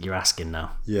asking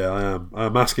now. Yeah, I am.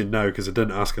 I'm asking now because I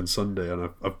didn't ask on Sunday, and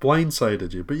I've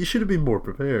blindsided you. But you should have been more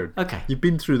prepared. Okay. You've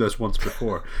been through this once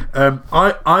before.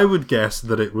 I would guess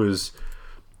that it was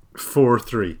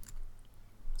 4-3. Is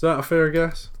that a fair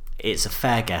guess? It's a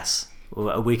fair guess.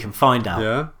 We can find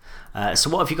out. Yeah. So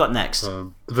what have you got next?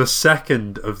 The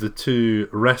second of the 2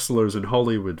 Wrestlers in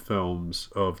Hollywood films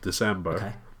of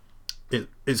December. Okay.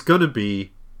 It's going to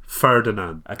be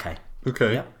Ferdinand. Okay.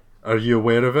 Okay. Yep. Are you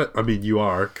aware of it? I mean, you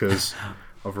are, because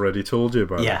I've already told you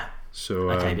about it. Yeah. So,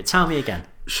 Okay, but tell me again.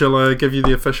 shall I give you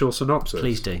the official synopsis?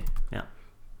 Please do. Yeah.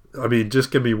 I mean,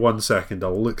 just give me 1 second.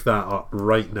 I'll look that up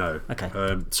right now. Okay.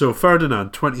 So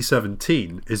Ferdinand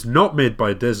 2017 is not made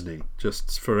by Disney,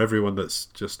 just for everyone that's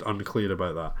just unclear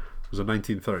about that. It was a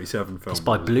 1937 film. It's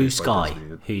by that was Blue made by Sky,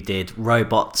 Disney. who did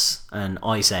Robots and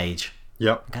Ice Age.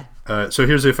 Yep. Okay. So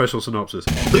here's the official synopsis.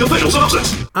 The official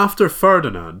synopsis. After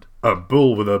Ferdinand, a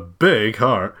bull with a big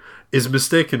heart, is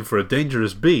mistaken for a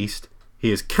dangerous beast,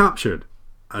 he is captured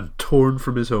and torn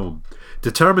from his home.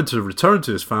 Determined to return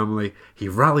to his family, he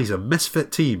rallies a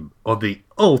misfit team on the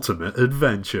ultimate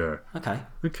adventure. Okay.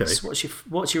 Okay. So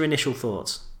what's your initial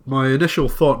thoughts? My initial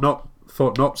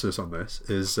thought-nopsis on this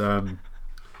is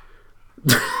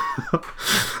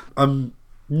I'm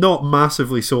not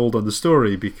massively sold on the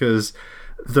story, because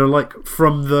they're like,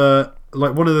 from the,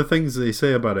 like, one of the things they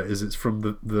say about it is it's from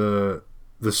the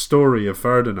the story of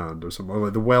Ferdinand or something,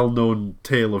 like the well-known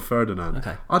tale of Ferdinand.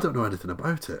 Okay. I don't know anything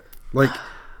about it. Like,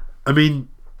 I mean,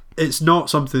 it's not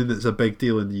something that's a big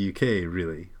deal in the UK,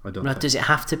 really. I don't Now, think. does it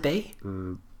have to be?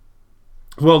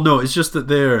 Well, no, it's just that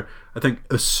they're, I think,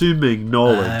 assuming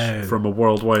knowledge from a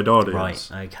worldwide audience.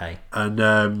 Right, okay.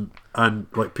 And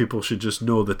like people should just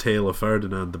know the tale of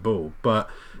Ferdinand the Bull. But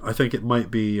I think it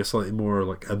might be a slightly more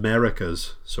like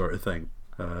America's sort of thing.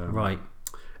 Right.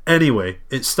 Anyway,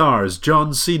 it stars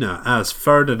John Cena as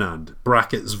Ferdinand,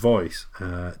 brackets voice.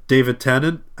 David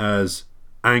Tennant as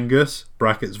Angus,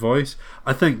 brackets voice.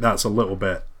 I think that's a little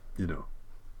bit,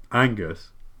 Angus.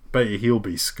 Bet you he'll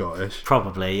be Scottish.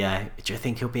 Probably, yeah. Do you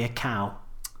think he'll be a cow?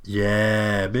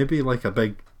 Yeah, maybe like a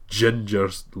big ginger,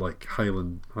 like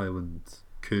Highland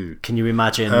coo. Can you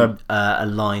imagine a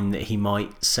line that he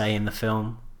might say in the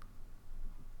film?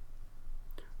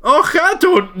 Oh, I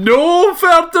don't know,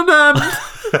 Ferdinand.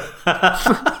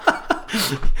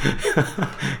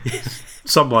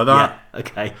 Something like that. Yeah,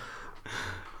 okay.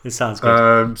 It sounds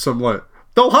good. Something like,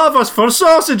 they'll have us for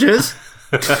sausages.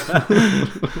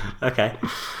 Okay.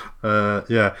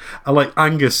 Yeah, I like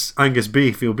Angus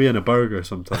beef. He'll be in a burger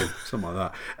sometime, something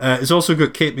like that. It's also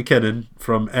got Kate McKinnon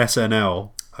from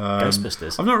SNL.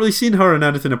 Ghostbusters. I've not really seen her in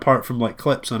anything apart from like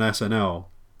clips on SNL.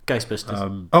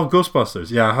 Ghostbusters.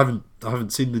 Ghostbusters. Yeah, I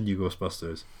haven't seen the new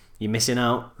Ghostbusters. You're missing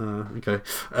out. Okay.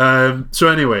 So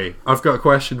anyway, I've got a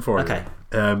question for you. Okay.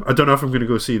 I don't know if I'm going to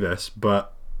go see this,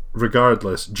 but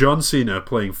regardless, John Cena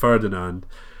playing Ferdinand.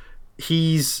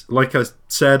 He's, like I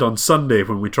said on Sunday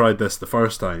when we tried this the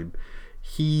first time,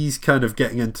 he's kind of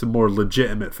getting into more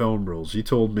legitimate film roles. You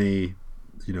told me,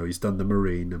 he's done The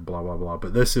Marine and blah, blah, blah.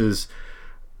 But this is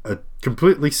a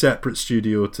completely separate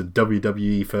studio to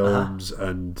WWE films.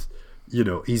 And,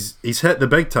 he's hit the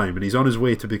big time and he's on his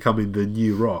way to becoming the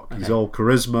new Rock. Okay. He's all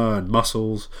charisma and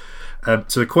muscles.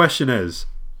 So the question is,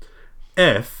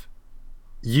 if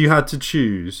you had to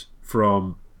choose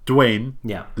from Dwayne,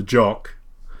 the jock,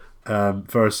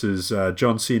 versus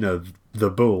John Cena, the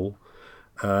bull,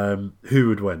 who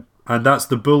would win? And that's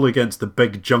the bull against the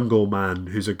big jungle man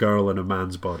who's a girl in a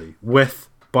man's body with,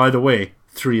 by the way,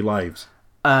 3 lives.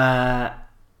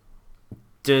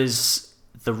 Does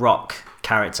the Rock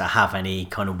character have any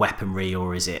kind of weaponry,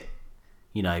 or is it,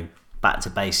 back to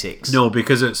basics? No,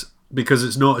 because it's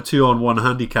not a 2-on-1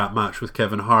 handicap match with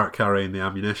Kevin Hart carrying the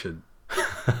ammunition.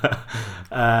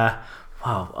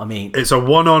 Wow, I mean, it's a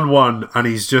 1-on-1 and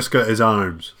he's just got his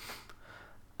arms.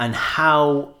 And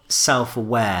how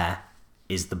self-aware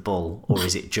is the bull, or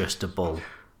is it just a bull?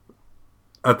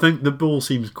 I think the bull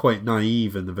seems quite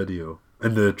naive in the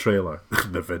trailer.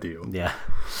 The video. Yeah.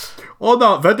 On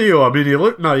that video, I mean, he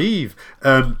looked naive.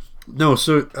 No,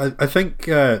 so I think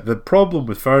the problem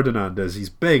with Ferdinand is he's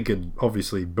big and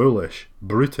obviously bullish,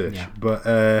 brutish. Yeah. But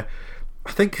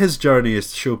I think his journey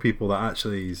is to show people that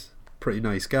actually he's pretty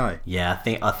nice guy. Yeah,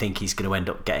 I think he's going to end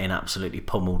up getting absolutely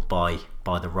pummeled by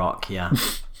the Rock. Yeah,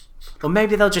 or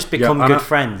maybe they'll just become good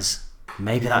friends.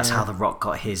 Maybe that's how the Rock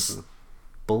got his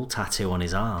bull tattoo on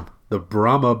his arm. The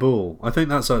Brahma bull. I think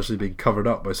that's actually been covered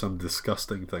up by some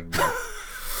disgusting thing.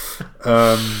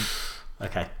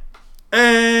 Okay.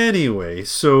 Anyway,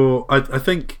 so I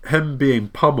think him being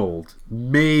pummeled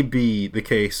may be the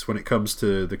case when it comes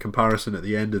to the comparison at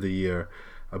the end of the year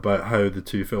about how the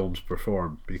two films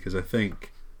perform, because I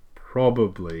think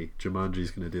probably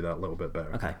Jumanji's going to do that a little bit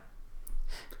better. Okay.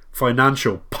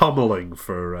 Financial pummeling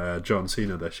for John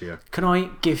Cena this year. Can I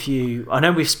give you... I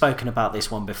know we've spoken about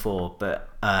this one before, but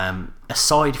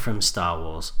aside from Star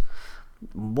Wars,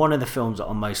 one of the films that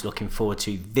I'm most looking forward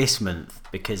to this month,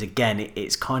 because again,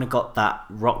 it's kind of got that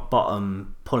rock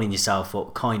bottom, pulling yourself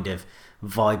up kind of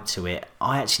vibe to it.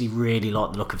 I actually really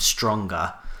like the look of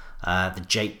Stronger, the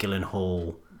Jake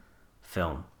Gyllenhaal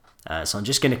film. So I'm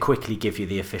just going to quickly give you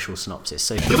the official synopsis.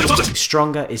 So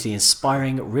Stronger is the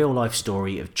inspiring real-life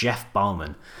story of Jeff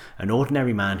Bauman, an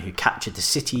ordinary man who captured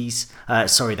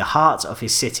the heart of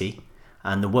his city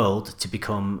and the world to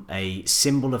become a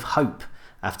symbol of hope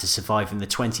after surviving the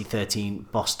 2013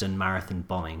 Boston Marathon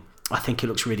bombing. I think it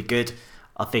looks really good.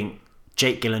 I think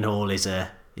Jake Gyllenhaal is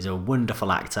a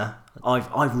wonderful actor.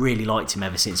 I've really liked him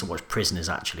ever since I watched Prisoners.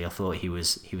 Actually, I thought he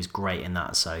was great in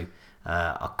that. So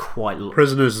I quite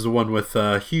Prisoners is the one with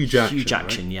huge action. Huge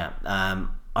action, right? Yeah.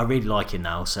 I really like him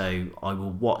now, so I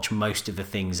will watch most of the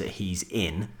things that he's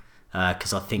in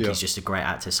because I think he's just a great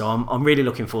actor. So I'm really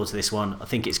looking forward to this one. I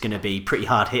think it's going to be pretty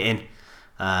hard hitting.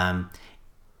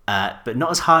 But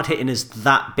not as hard hitting as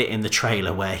that bit in the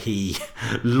trailer where he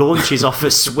launches off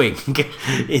a swing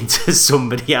into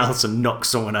somebody else and knocks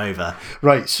someone over.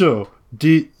 Right, so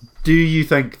do Do you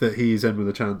think that he's in with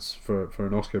a chance for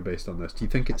an Oscar based on this? Do you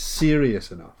think it's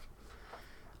serious enough?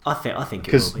 I think it will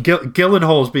Because be.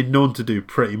 Gyllenhaal's been known to do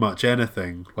pretty much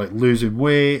anything, like losing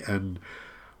weight and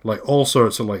like all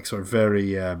sorts of like sort of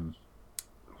very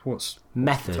what's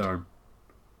Method. the term?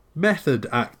 Method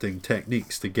acting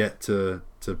techniques to get to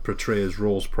portray his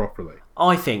roles properly.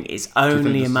 I think it's think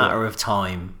only this a is matter of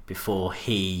time before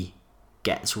he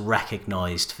gets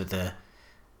recognised for the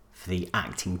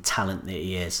acting talent that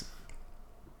he is.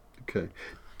 Okay,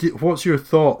 what's your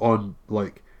thought on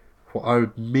like what I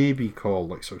would maybe call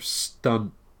like sort of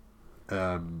stunt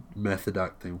method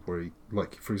acting, where he,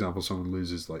 like for example, someone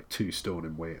loses like 2 stone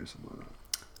in weight or something like that?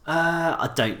 I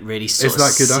don't really sort of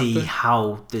that good see acting?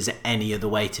 how there's any other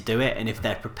way to do it, and if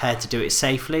they're prepared to do it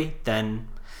safely, then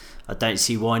I don't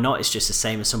see why not. It's just the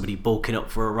same as somebody bulking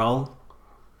up for a role.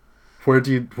 Where'd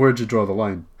you draw the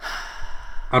line?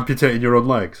 Amputating your own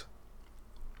legs?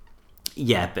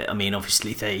 Yeah, but I mean,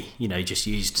 obviously they, just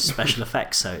used special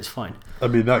effects, so it's fine. I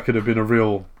mean, that could have been a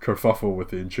real kerfuffle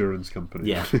with the insurance company.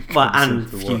 Yeah, Couldn't well, and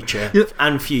seem to work. future Yeah,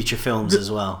 and future films as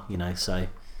well. So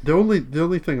the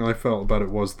only thing I felt about it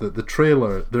was that the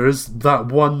trailer, there is that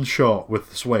one shot with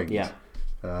the swings, yeah,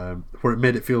 where it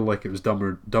made it feel like it was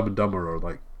Dumb and Dumber or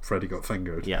like Freddy Got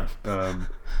Fingered. yeah,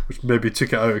 Which maybe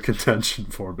took it out of contention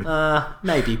for me.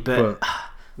 maybe, but I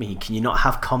mean, can you not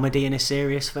have comedy in a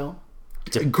serious film?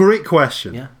 Great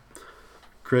question. Yeah.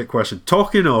 Great question.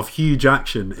 Talking of huge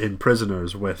action in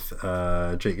Prisoners with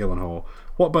Jake Gyllenhaal,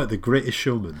 what about The Greatest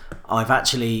Showman? I've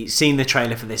actually seen the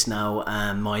trailer for this now,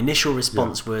 and my initial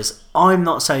response was, I'm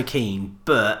not so keen,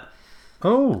 but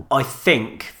Oh, I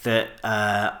think that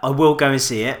I will go and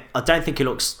see it. I don't think it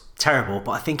looks terrible,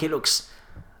 but I think it looks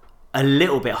a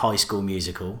little bit High School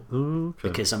Musical. okay.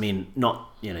 Because, I mean,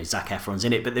 not, Zac Efron's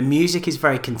in it, but the music is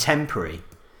very contemporary.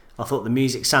 I thought the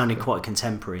music sounded quite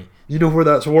contemporary. You know where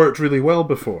that's worked really well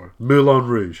before? Moulin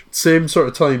Rouge. Same sort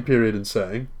of time period and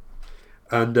setting.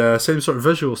 And same sort of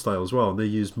visual style as well. And they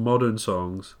used modern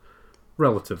songs,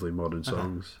 relatively modern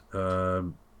songs.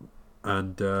 And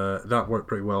that worked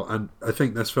pretty well. And I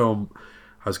think this film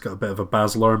has got a bit of a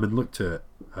Baz Luhrmann look to it.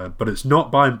 But it's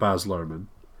not by Baz Luhrmann.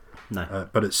 No.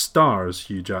 But it stars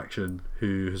Hugh Jackson,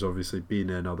 who has obviously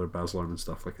been in other Baz Luhrmann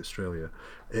stuff like Australia.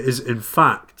 It is, in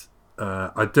fact...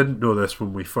 I didn't know this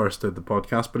when we first did the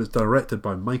podcast, but it's directed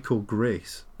by Michael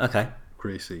Gracie. Okay.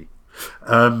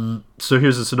 So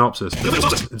here's the synopsis.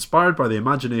 Inspired by the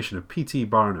imagination of P.T.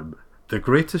 Barnum, The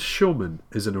Greatest Showman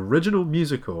is an original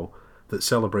musical that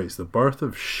celebrates the birth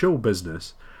of show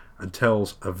business and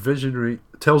tells of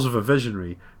a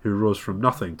visionary who rose from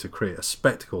nothing to create a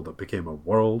spectacle that became a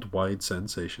worldwide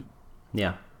sensation.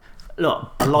 Yeah.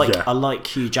 Look, I like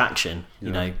Hugh Jackson, you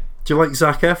know. Do you like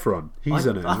Zac Efron? He's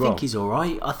in it as well. I think he's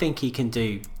alright. I think he can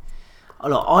do...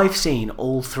 Look, I've seen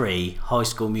all 3 High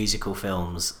School Musical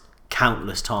films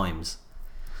countless times.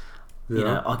 Yeah. You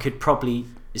know, I could probably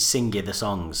sing you the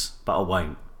songs, but I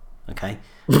won't. Okay?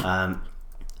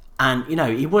 And,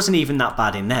 he wasn't even that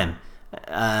bad in them.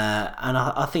 And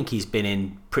I think he's been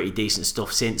in pretty decent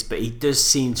stuff since, but he does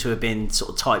seem to have been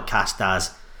sort of typecast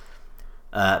as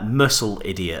muscle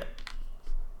idiot.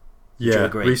 Yeah,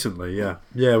 agree? recently, yeah.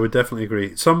 Yeah, we definitely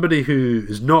agree. Somebody who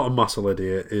is not a muscle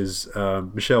idiot is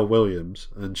Michelle Williams,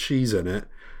 and she's in it.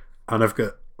 And I've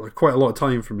got quite a lot of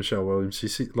time for Michelle Williams.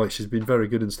 She's been very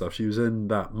good in stuff. She was in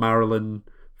that Marilyn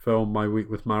film, My Week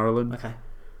with Marilyn. Okay.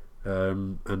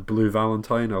 And Blue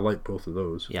Valentine. I like both of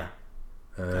those. Yeah.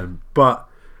 But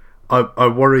I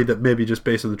worry that maybe just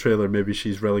based on the trailer, maybe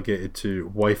she's relegated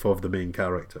to wife of the main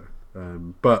character.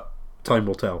 But time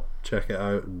will tell. Check it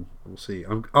out and we'll see.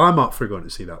 I'm up for going to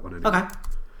see that one anyway. Okay.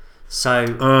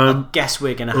 So I guess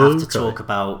we're going to have to talk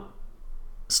about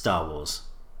Star Wars.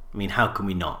 I mean, how can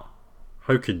we not?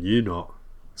 How can you not?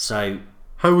 So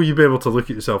how will you be able to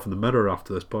look at yourself in the mirror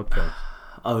after this podcast?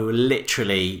 I will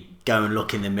literally go and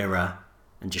look in the mirror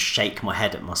and just shake my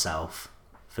head at myself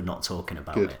for not talking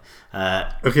about Good.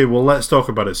 it. Okay, well, let's talk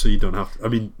about it so you don't have to. I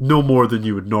mean, no more than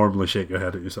you would normally shake your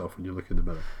head at yourself when you look in the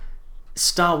mirror.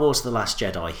 Star Wars The Last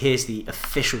Jedi. Here's the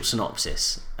official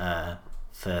synopsis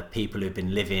for people who've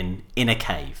been living in a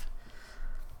cave,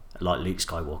 like Luke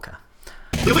Skywalker.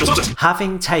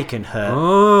 Having taken her...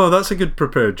 Oh, that's a good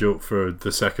prepared joke for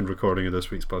the second recording of this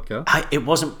week's podcast. It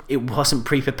wasn't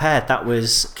pre-prepared. That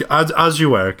was... As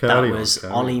you were, That was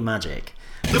Ollie Magic.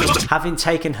 Having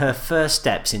taken her first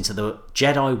steps into the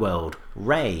Jedi world,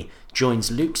 Rey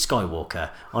joins Luke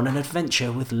Skywalker on an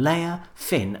adventure with Leia,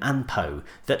 Finn and Poe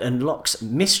that unlocks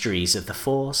mysteries of the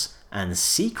Force and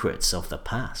secrets of the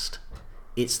past.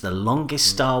 It's the longest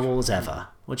Star Wars ever.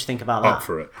 What do you think about that? Up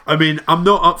for it. I mean, I'm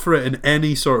not up for it in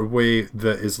any sort of way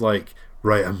that is like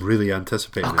Right, I'm really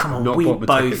anticipating Oh it. come I've on, not bought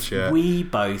my tickets yet. we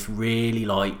both really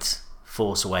liked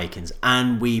Force Awakens,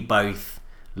 and we both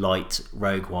liked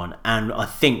Rogue One, and I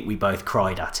think we both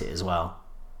cried at it as well.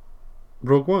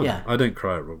 Rogue One? Yeah. I didn't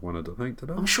cry at Rogue One, I don't think, did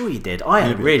I? I'm sure you did. I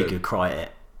had Maybe a I really did. good cry at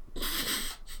it.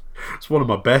 It's one of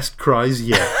my best cries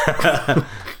yet.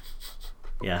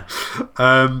 Yeah.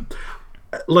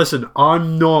 Listen,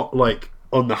 I'm not like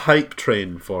on the hype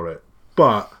train for it,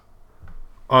 but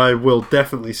I will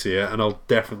definitely see it and I'll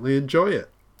definitely enjoy it.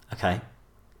 Okay.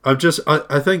 I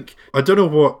think, I don't know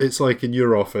what it's like in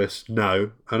your office now,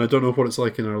 and I don't know what it's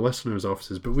like in our listeners'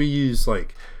 offices, but we use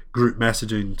like group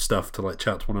messaging stuff to like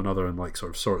chat to one another and like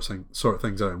sort of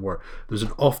things out in work. There's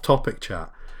an off-topic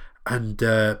chat, and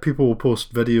people will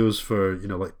post videos for, you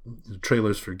know, like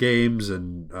trailers for games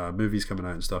and movies coming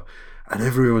out and stuff, and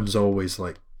everyone's always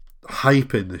like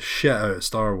hyping the shit out of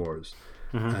Star Wars.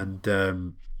 And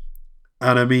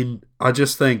I mean, I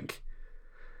just think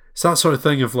it's that sort of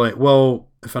thing of like, well,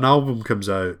 if an album comes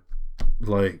out,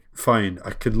 like, fine, I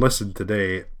can listen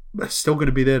today, but it's still going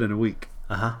to be there in a week.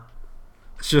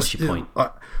 It's just, What's your point?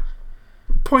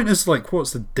 Point is like,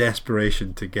 what's the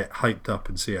desperation to get hyped up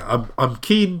and see it? I'm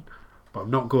keen, but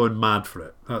I'm not going mad for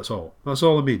it. That's all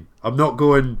I mean. I'm not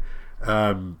going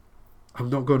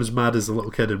as mad as the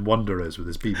little kid in Wonder is with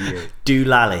his BB-8.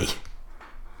 Doolally.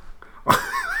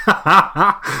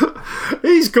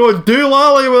 He's going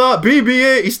doolally with that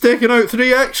BB-8. He's taking out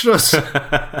 3 extras.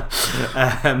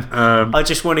 I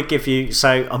just want to give you,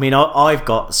 so I mean, I've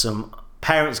got some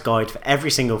parents' guide for every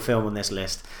single film on this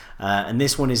list, and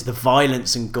this one is the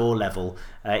violence and gore level.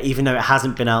 Even though it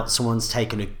hasn't been out, someone's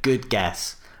taken a good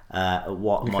guess at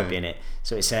what might be in it.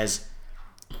 So it says,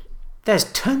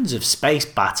 there's tons of space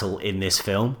battle in this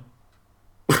film.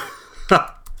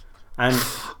 And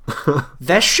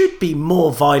there should be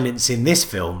more violence in this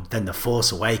film than The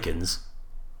Force Awakens.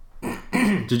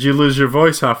 Did you lose your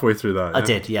voice halfway through that? I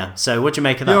did, yeah. So what do you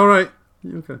make of that? Yeah, all right.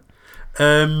 Okay.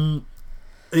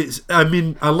 It's. I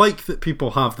mean, I like that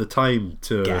people have the time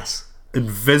to Guess.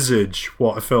 envisage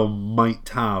what a film might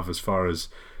have as far as,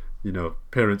 you know,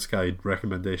 parents' guide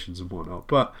recommendations and whatnot.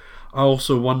 But I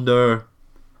also wonder,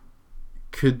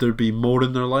 could there be more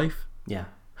in their life? Yeah.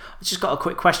 I just got a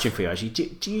quick question for you, actually.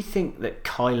 Do you think that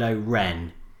Kylo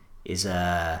Ren is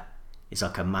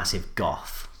like a massive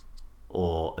goth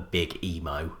or a big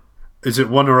emo? Is it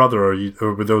one or other,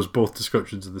 or were those both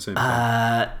descriptions of the same thing?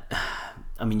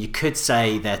 I mean, you could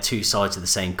say they're two sides of the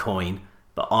same coin,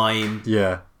 but I'm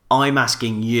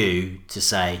asking you to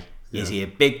say, is he a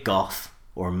big goth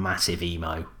or a massive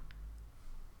emo?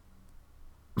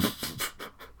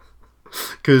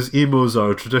 Because emos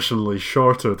are traditionally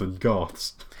shorter than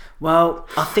goths. Well,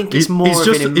 I think it's more of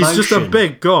an emotion. He's just a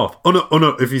big goth. Oh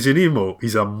no! If he's an emo,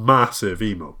 he's a massive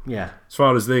emo. Yeah. As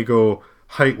far as they go,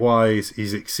 height-wise,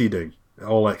 he's exceeding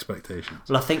all expectations.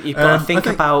 Well, I think you've got to think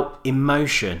about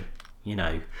emotion. You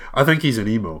know. I think he's an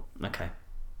emo. Okay.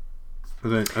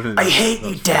 I hate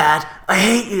you, Dad. I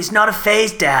hate you. It's not a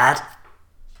phase, Dad.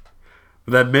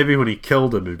 But then maybe when he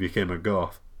killed him, he became a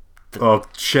goth. Oh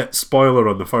shit! Spoiler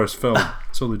on the first film.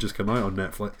 It's only just come out on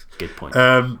Netflix. Good point.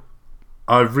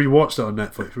 I've rewatched it on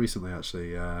Netflix recently,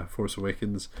 actually. Force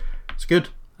Awakens. It's good.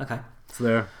 Okay. It's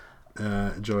there.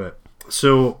 Enjoy it.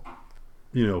 So,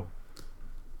 you know,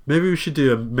 maybe we should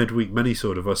do a midweek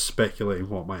mini-sode of us speculating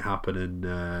what might happen in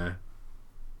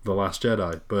The Last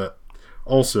Jedi. But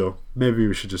also, maybe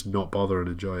we should just not bother and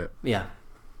enjoy it. Yeah.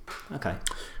 Okay.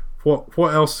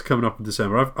 What else is coming up in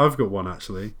December? I've got one,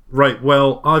 actually. Right,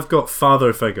 well, I've got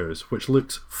Father Figures, which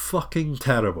looks fucking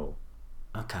terrible.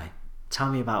 Okay. Tell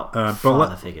me about But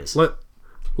Father Figures.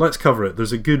 Let's cover it.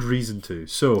 There's a good reason to.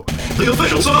 So, The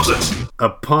official synopsis.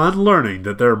 upon learning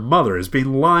that their mother has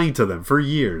been lying to them for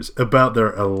years about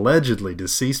their allegedly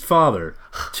deceased father,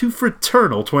 two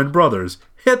fraternal twin brothers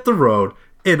hit the road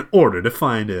in order to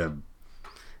find him.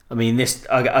 I mean, this.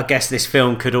 I guess this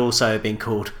film could also have been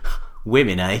called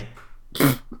Women, eh?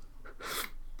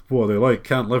 What they like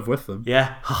can't live with them.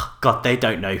 Yeah. Oh, God, they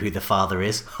don't know who the father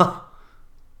is.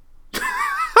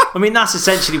 I mean, that's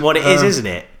essentially what it is, isn't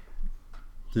it?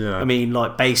 Yeah. I mean,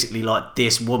 like, basically, like,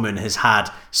 this woman has had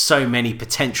so many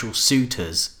potential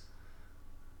suitors.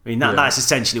 I mean, that's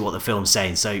essentially what the film's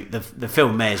saying. So the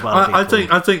film may as well have been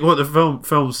I think what the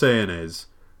film's saying is,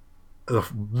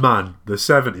 man, the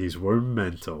 70s were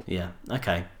mental. Yeah,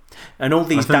 okay. And all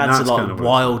these I think dads are that's like kind of what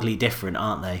wildly different,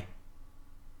 aren't they?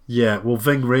 Yeah, well,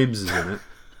 Ving Rhames is in it.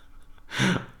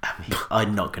 I mean,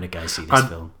 I'm not going to go see this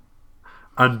film.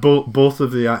 And both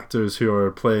of the actors who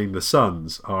are playing the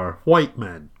sons are white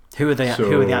men. Who are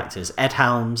the actors? Ed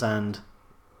Helms and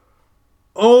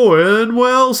Owen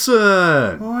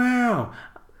Wilson. wow.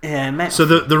 Yeah, So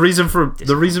the reason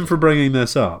for bringing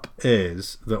this up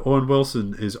is that Owen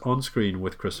Wilson is on screen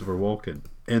with Christopher Walken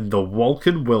in the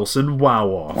Walken Wilson Wow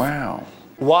Off.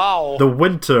 Wow. The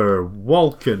Winter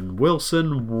Walken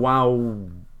Wilson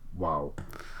Wow.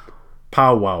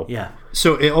 Pow wow. Yeah.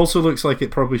 So it also looks like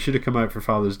it probably should have come out for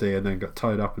Father's Day and then got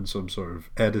tied up in some sort of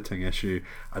editing issue,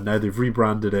 and now they've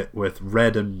rebranded it with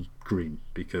red and green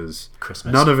because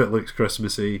Christmas. none of it looks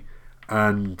Christmassy,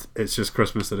 and it's just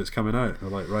Christmas that it's coming out. They're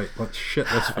like, right, let's shit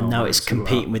this film. And now out it's and see what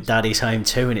competing with happens. Daddy's Home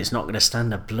 2, and it's not going to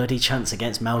stand a bloody chance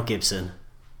against Mel Gibson.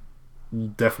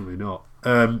 Definitely not.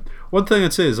 One thing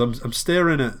I'd say is I'm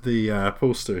staring at the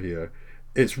poster here.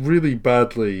 It's really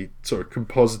badly sort of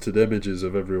composited images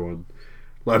of everyone.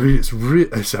 Like, I mean,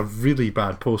 it's a really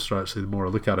bad poster actually. The more I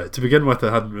look at it, to begin with,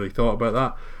 I hadn't really thought about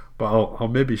that, but I'll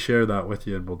maybe share that with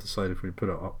you, and we'll decide if we put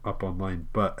it up online.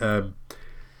 But That's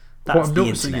what I'm the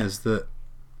noticing internet, is that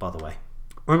by the way.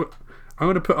 I'm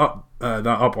going to put up that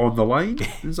up on the line.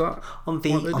 Is that On what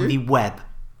they the do? web.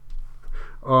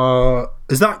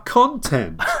 Is that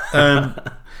content?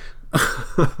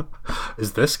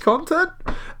 Is this content?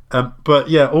 But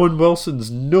yeah, Owen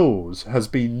Wilson's nose has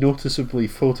been noticeably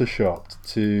photoshopped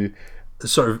to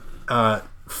sort of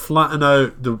flatten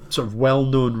out the sort of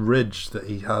well-known ridge that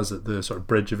he has at the sort of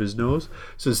bridge of his nose.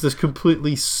 So it's this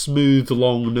completely smooth,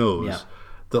 long nose Yeah.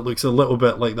 that looks a little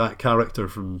bit like that character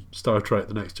from Star Trek: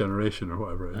 The Next Generation or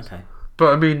whatever it is. Okay.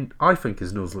 But I mean, I think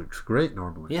his nose looks great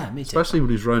normally. Yeah, me too. Especially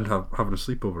when he's round having a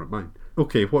sleepover at mine.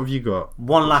 Okay, what have you got?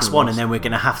 One last Your one, last and then we're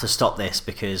going to have to stop this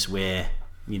because we're,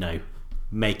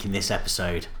 making this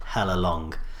episode hella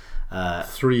long.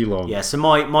 3 long. Yeah, so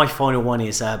my final one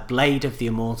is Blade of the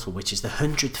Immortal, which is the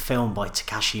 100th film by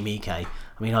Takashi Miike. I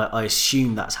mean, I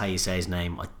assume that's how you say his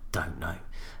name. I don't know.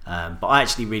 But I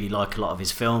actually really like a lot of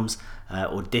his films.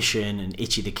 Audition and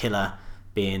Ichi the Killer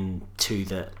being two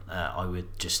that I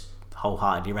would just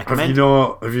wholeheartedly recommend.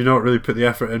 Have you not really put the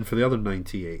effort in for the other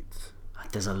 98?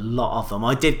 There's a lot of them.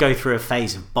 I did go through a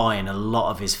phase of buying a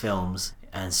lot of his films,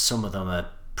 and some of them are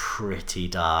pretty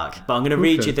dark. But I'm going to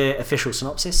read you the official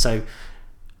synopsis. So,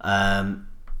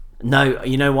 no,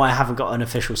 you know why I haven't got an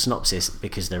official synopsis?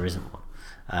 Because there isn't one.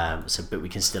 But we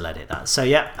can still edit that. So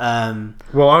yeah.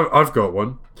 Well, I've got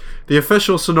one. The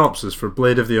official synopsis for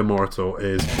Blade of the Immortal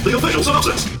is: The official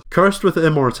synopsis. cursed with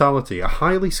immortality, a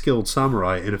highly skilled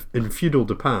samurai in feudal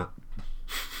Japan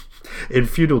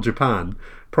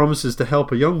promises to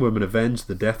help a young woman avenge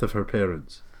the death of her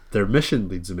parents. Their mission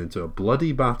leads them into a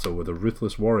bloody battle with a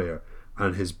ruthless warrior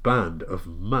and his band of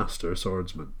master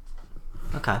swordsmen.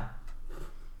 Okay.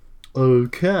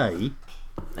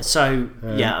 So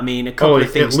yeah, I mean, a couple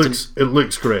of things. It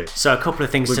looks great. So a couple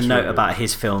of things to Looks note really about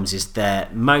his films is they're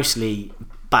mostly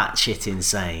batshit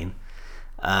insane,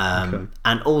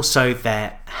 and also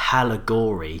they're hella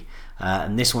gory.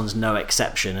 And this one's no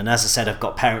exception. And as I said, I've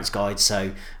got Parents' Guide,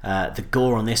 so the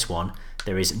gore on this one,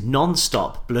 there is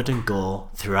non-stop blood and gore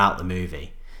throughout the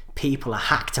movie. People are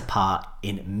hacked apart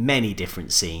in many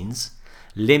different scenes.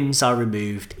 Limbs are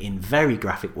removed in very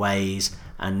graphic ways,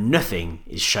 and nothing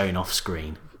is shown off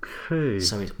screen. Okay.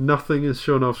 So nothing is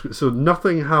shown off screen. So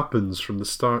nothing happens from the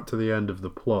start to the end of the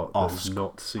plot that Off is sc-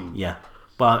 not seen. Yeah.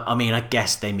 Well, I mean, I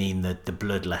guess they mean the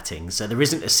bloodletting. So there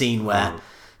isn't a scene where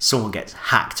someone gets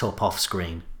hacked up off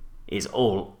screen. It's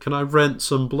all... Can I rent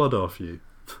some blood off you?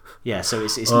 Yeah, so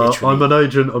it's literally... I'm an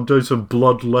agent. I'm doing some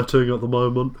bloodletting at the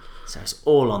moment. So it's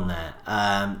all on there.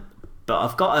 But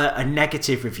I've got a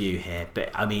negative review here.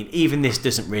 But I mean, even this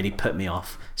doesn't really put me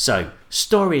off. So,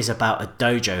 story is about a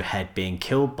dojo head being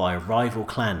killed by a rival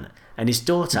clan, and his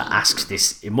daughter asks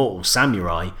this immortal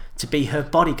samurai to be her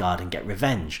bodyguard and get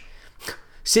revenge.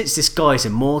 Since this guy's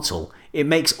immortal, it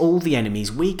makes all the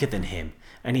enemies weaker than him,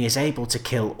 and he is able to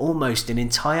kill almost an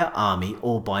entire army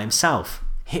all by himself.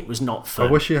 It was not fun.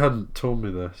 I wish you hadn't told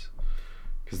me this,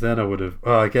 because then I would have.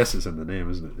 I guess it's in the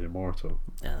name, isn't it? The Immortal.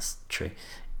 That's true.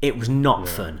 It was not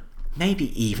fun.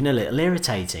 Maybe even a little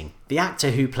irritating. The actor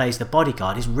who plays the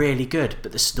bodyguard is really good,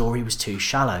 but the story was too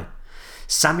shallow.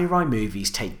 Samurai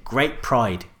movies take great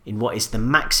pride in what is the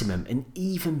maximum and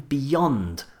even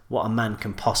beyond what a man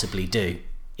can possibly do.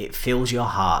 It fills your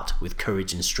heart with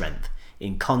courage and strength.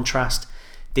 In contrast,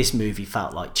 this movie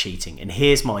felt like cheating. And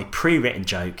here's my pre-written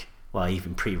joke, well,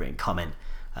 even pre-written comment.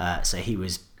 So he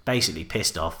was basically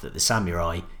pissed off that the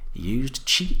samurai used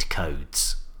cheat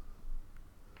codes.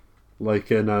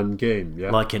 Like in a game, yeah.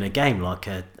 Like in a game, like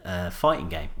a fighting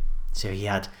game. So he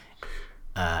had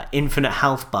infinite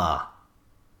health bar.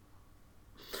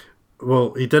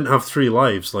 Well, he didn't have 3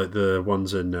 lives like the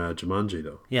ones in Jumanji,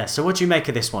 though. Yeah. So what do you make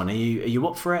of this one? Are you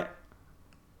up for it?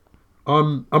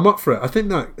 I'm up for it. I think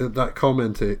that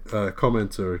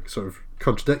commenter sort of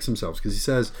contradicts himself because he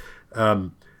says,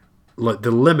 like,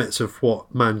 the limits of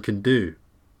what man can do,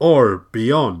 or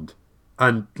beyond,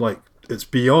 and like it's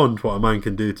beyond what a man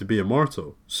can do to be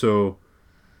immortal. So,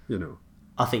 you know,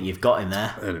 I think you've got him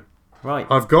there. anyway, Right.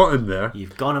 I've got him there.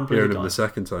 You've gone and Hearing bloody him got the him.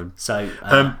 second time. So,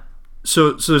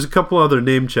 So there's a couple other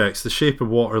name checks. The Shape of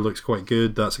Water looks quite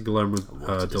good. That's a Guillermo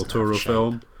del doesn't Toro have a shape.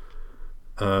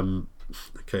 film.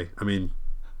 Okay, I mean,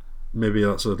 maybe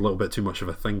that's a little bit too much of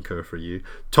a thinker for you.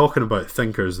 Talking about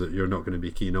thinkers that you're not going to be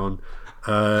keen on,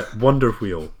 Wonder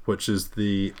Wheel, which is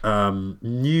the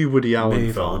new Woody Allen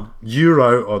Move film. on. You're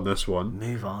out on this one.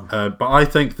 move on. But I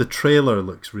think the trailer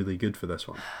looks really good for this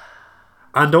one.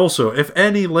 And also, if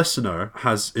any listener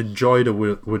has enjoyed a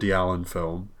Woody Allen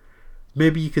film,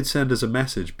 maybe you could send us a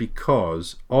message,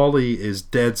 because Ollie is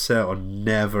dead set on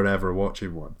never ever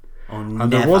watching one.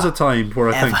 And there was a time where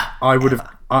I think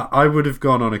I would have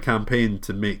gone on a campaign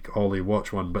to make Ollie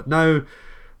watch one, but now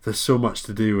there's so much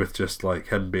to do with just like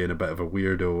him being a bit of a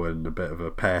weirdo and a bit of a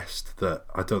pest that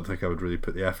I don't think I would really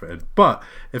put the effort in. But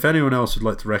if anyone else would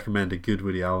like to recommend a good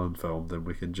Woody Allen film, then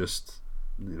we can just,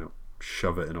 you know,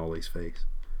 shove it in Ollie's face.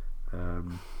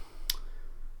 And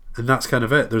that's kind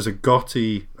of it. There's a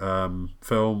Gotti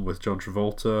film with John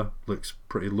Travolta. Looks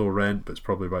pretty low rent, but it's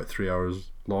probably about 3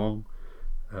 hours long.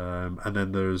 And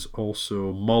then there's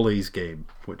also Molly's Game,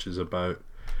 which is about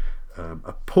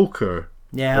a poker.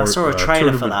 Yeah, I saw a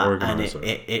trailer for tournament that, and organiser.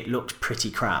 it looked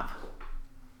pretty crap.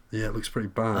 Yeah, it looks pretty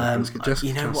bad. It's got Jessica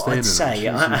You know what Chastain in I'd it. say, She's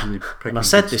usually picking and I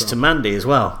said good this to stuff. Mandy as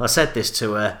well. I said this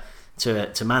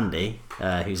to Mandy,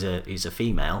 who's a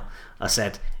female. I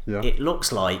said Yeah. it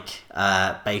looks like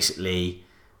basically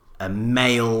a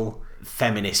male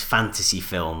feminist fantasy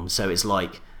film. So it's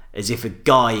like as if a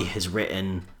guy has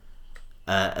written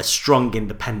a strong,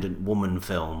 independent woman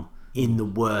film in the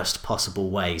worst possible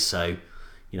way. So,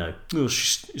 you know,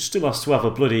 she still has to have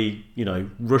a bloody, you know,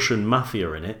 Russian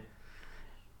mafia in it.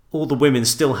 All the women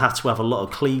still have to have a lot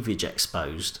of cleavage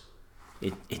exposed.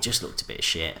 It just looked a bit of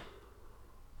shit,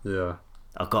 Yeah.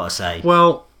 I've got to say.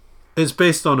 Well, it's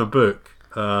based on a book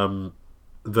that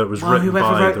was Well, written whoever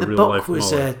by wrote the the real book life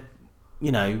was Molly.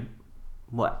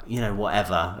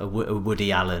 whatever, a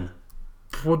Woody Allen,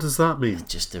 What does that mean?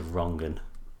 just a wrong un.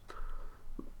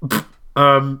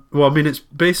 Well, I mean, it's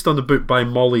based on the book by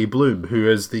Molly Bloom, who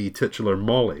is the titular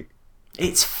Molly.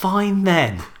 It's fine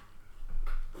then.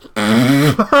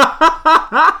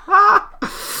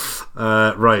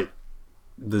 Right.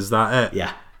 Is that it?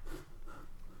 Yeah.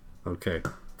 Okay.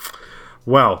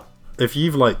 Well, if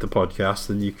you've liked the podcast,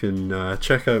 then you can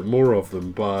check out more of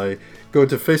them by going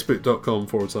to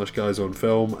facebook.com/guys on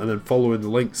film and then following the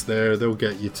links there. They'll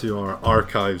get you to our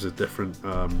archives of different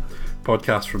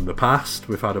podcasts from the past.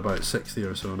 We've had about 60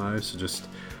 or so now, so just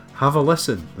have a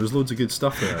listen. There's loads of good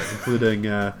stuff there, including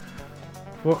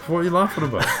what are you laughing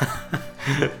about?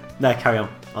 No, carry on.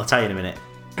 I'll tell you in a minute.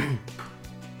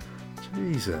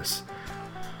 Jesus.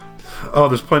 Oh,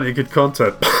 there's plenty of good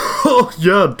content. Oh,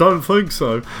 yeah, don't think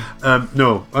so.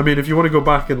 No, I mean, if you want to go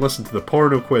back and listen to the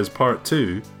Porno Quiz Part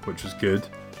 2, which is good,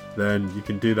 then you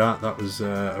can do that. That was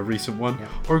a recent one. Yeah.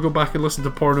 Or go back and listen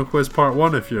to Porno Quiz Part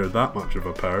 1 if you're that much of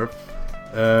a perv.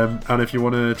 And if you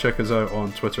want to check us out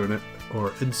on Twitter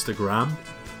or Instagram,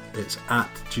 it's at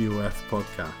GOF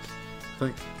Podcast. I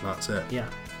think that's it. Yeah.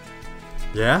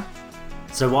 Yeah?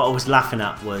 So what I was laughing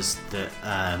at was that,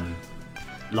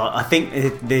 I think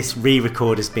this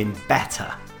re-record has been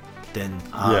better than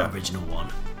our original one.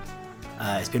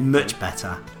 It's been much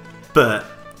better, but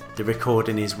the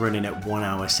recording is running at 1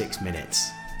 hour 6 minutes.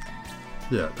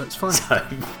 Yeah, that's fine. So,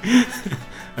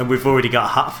 and we've already got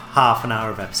half an hour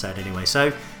of episode anyway.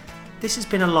 So this has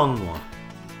been a long one.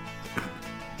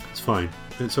 It's fine.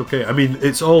 It's okay. I mean,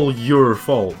 it's all your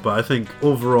fault, but I think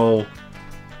overall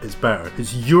it's better.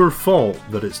 It's your fault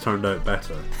that it's turned out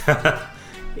better.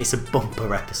 It's a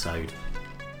bumper episode.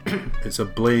 It's a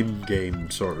blame game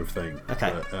sort of thing.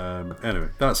 Okay. But, anyway,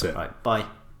 that's it. Right, bye.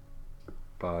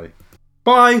 Bye.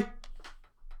 Bye!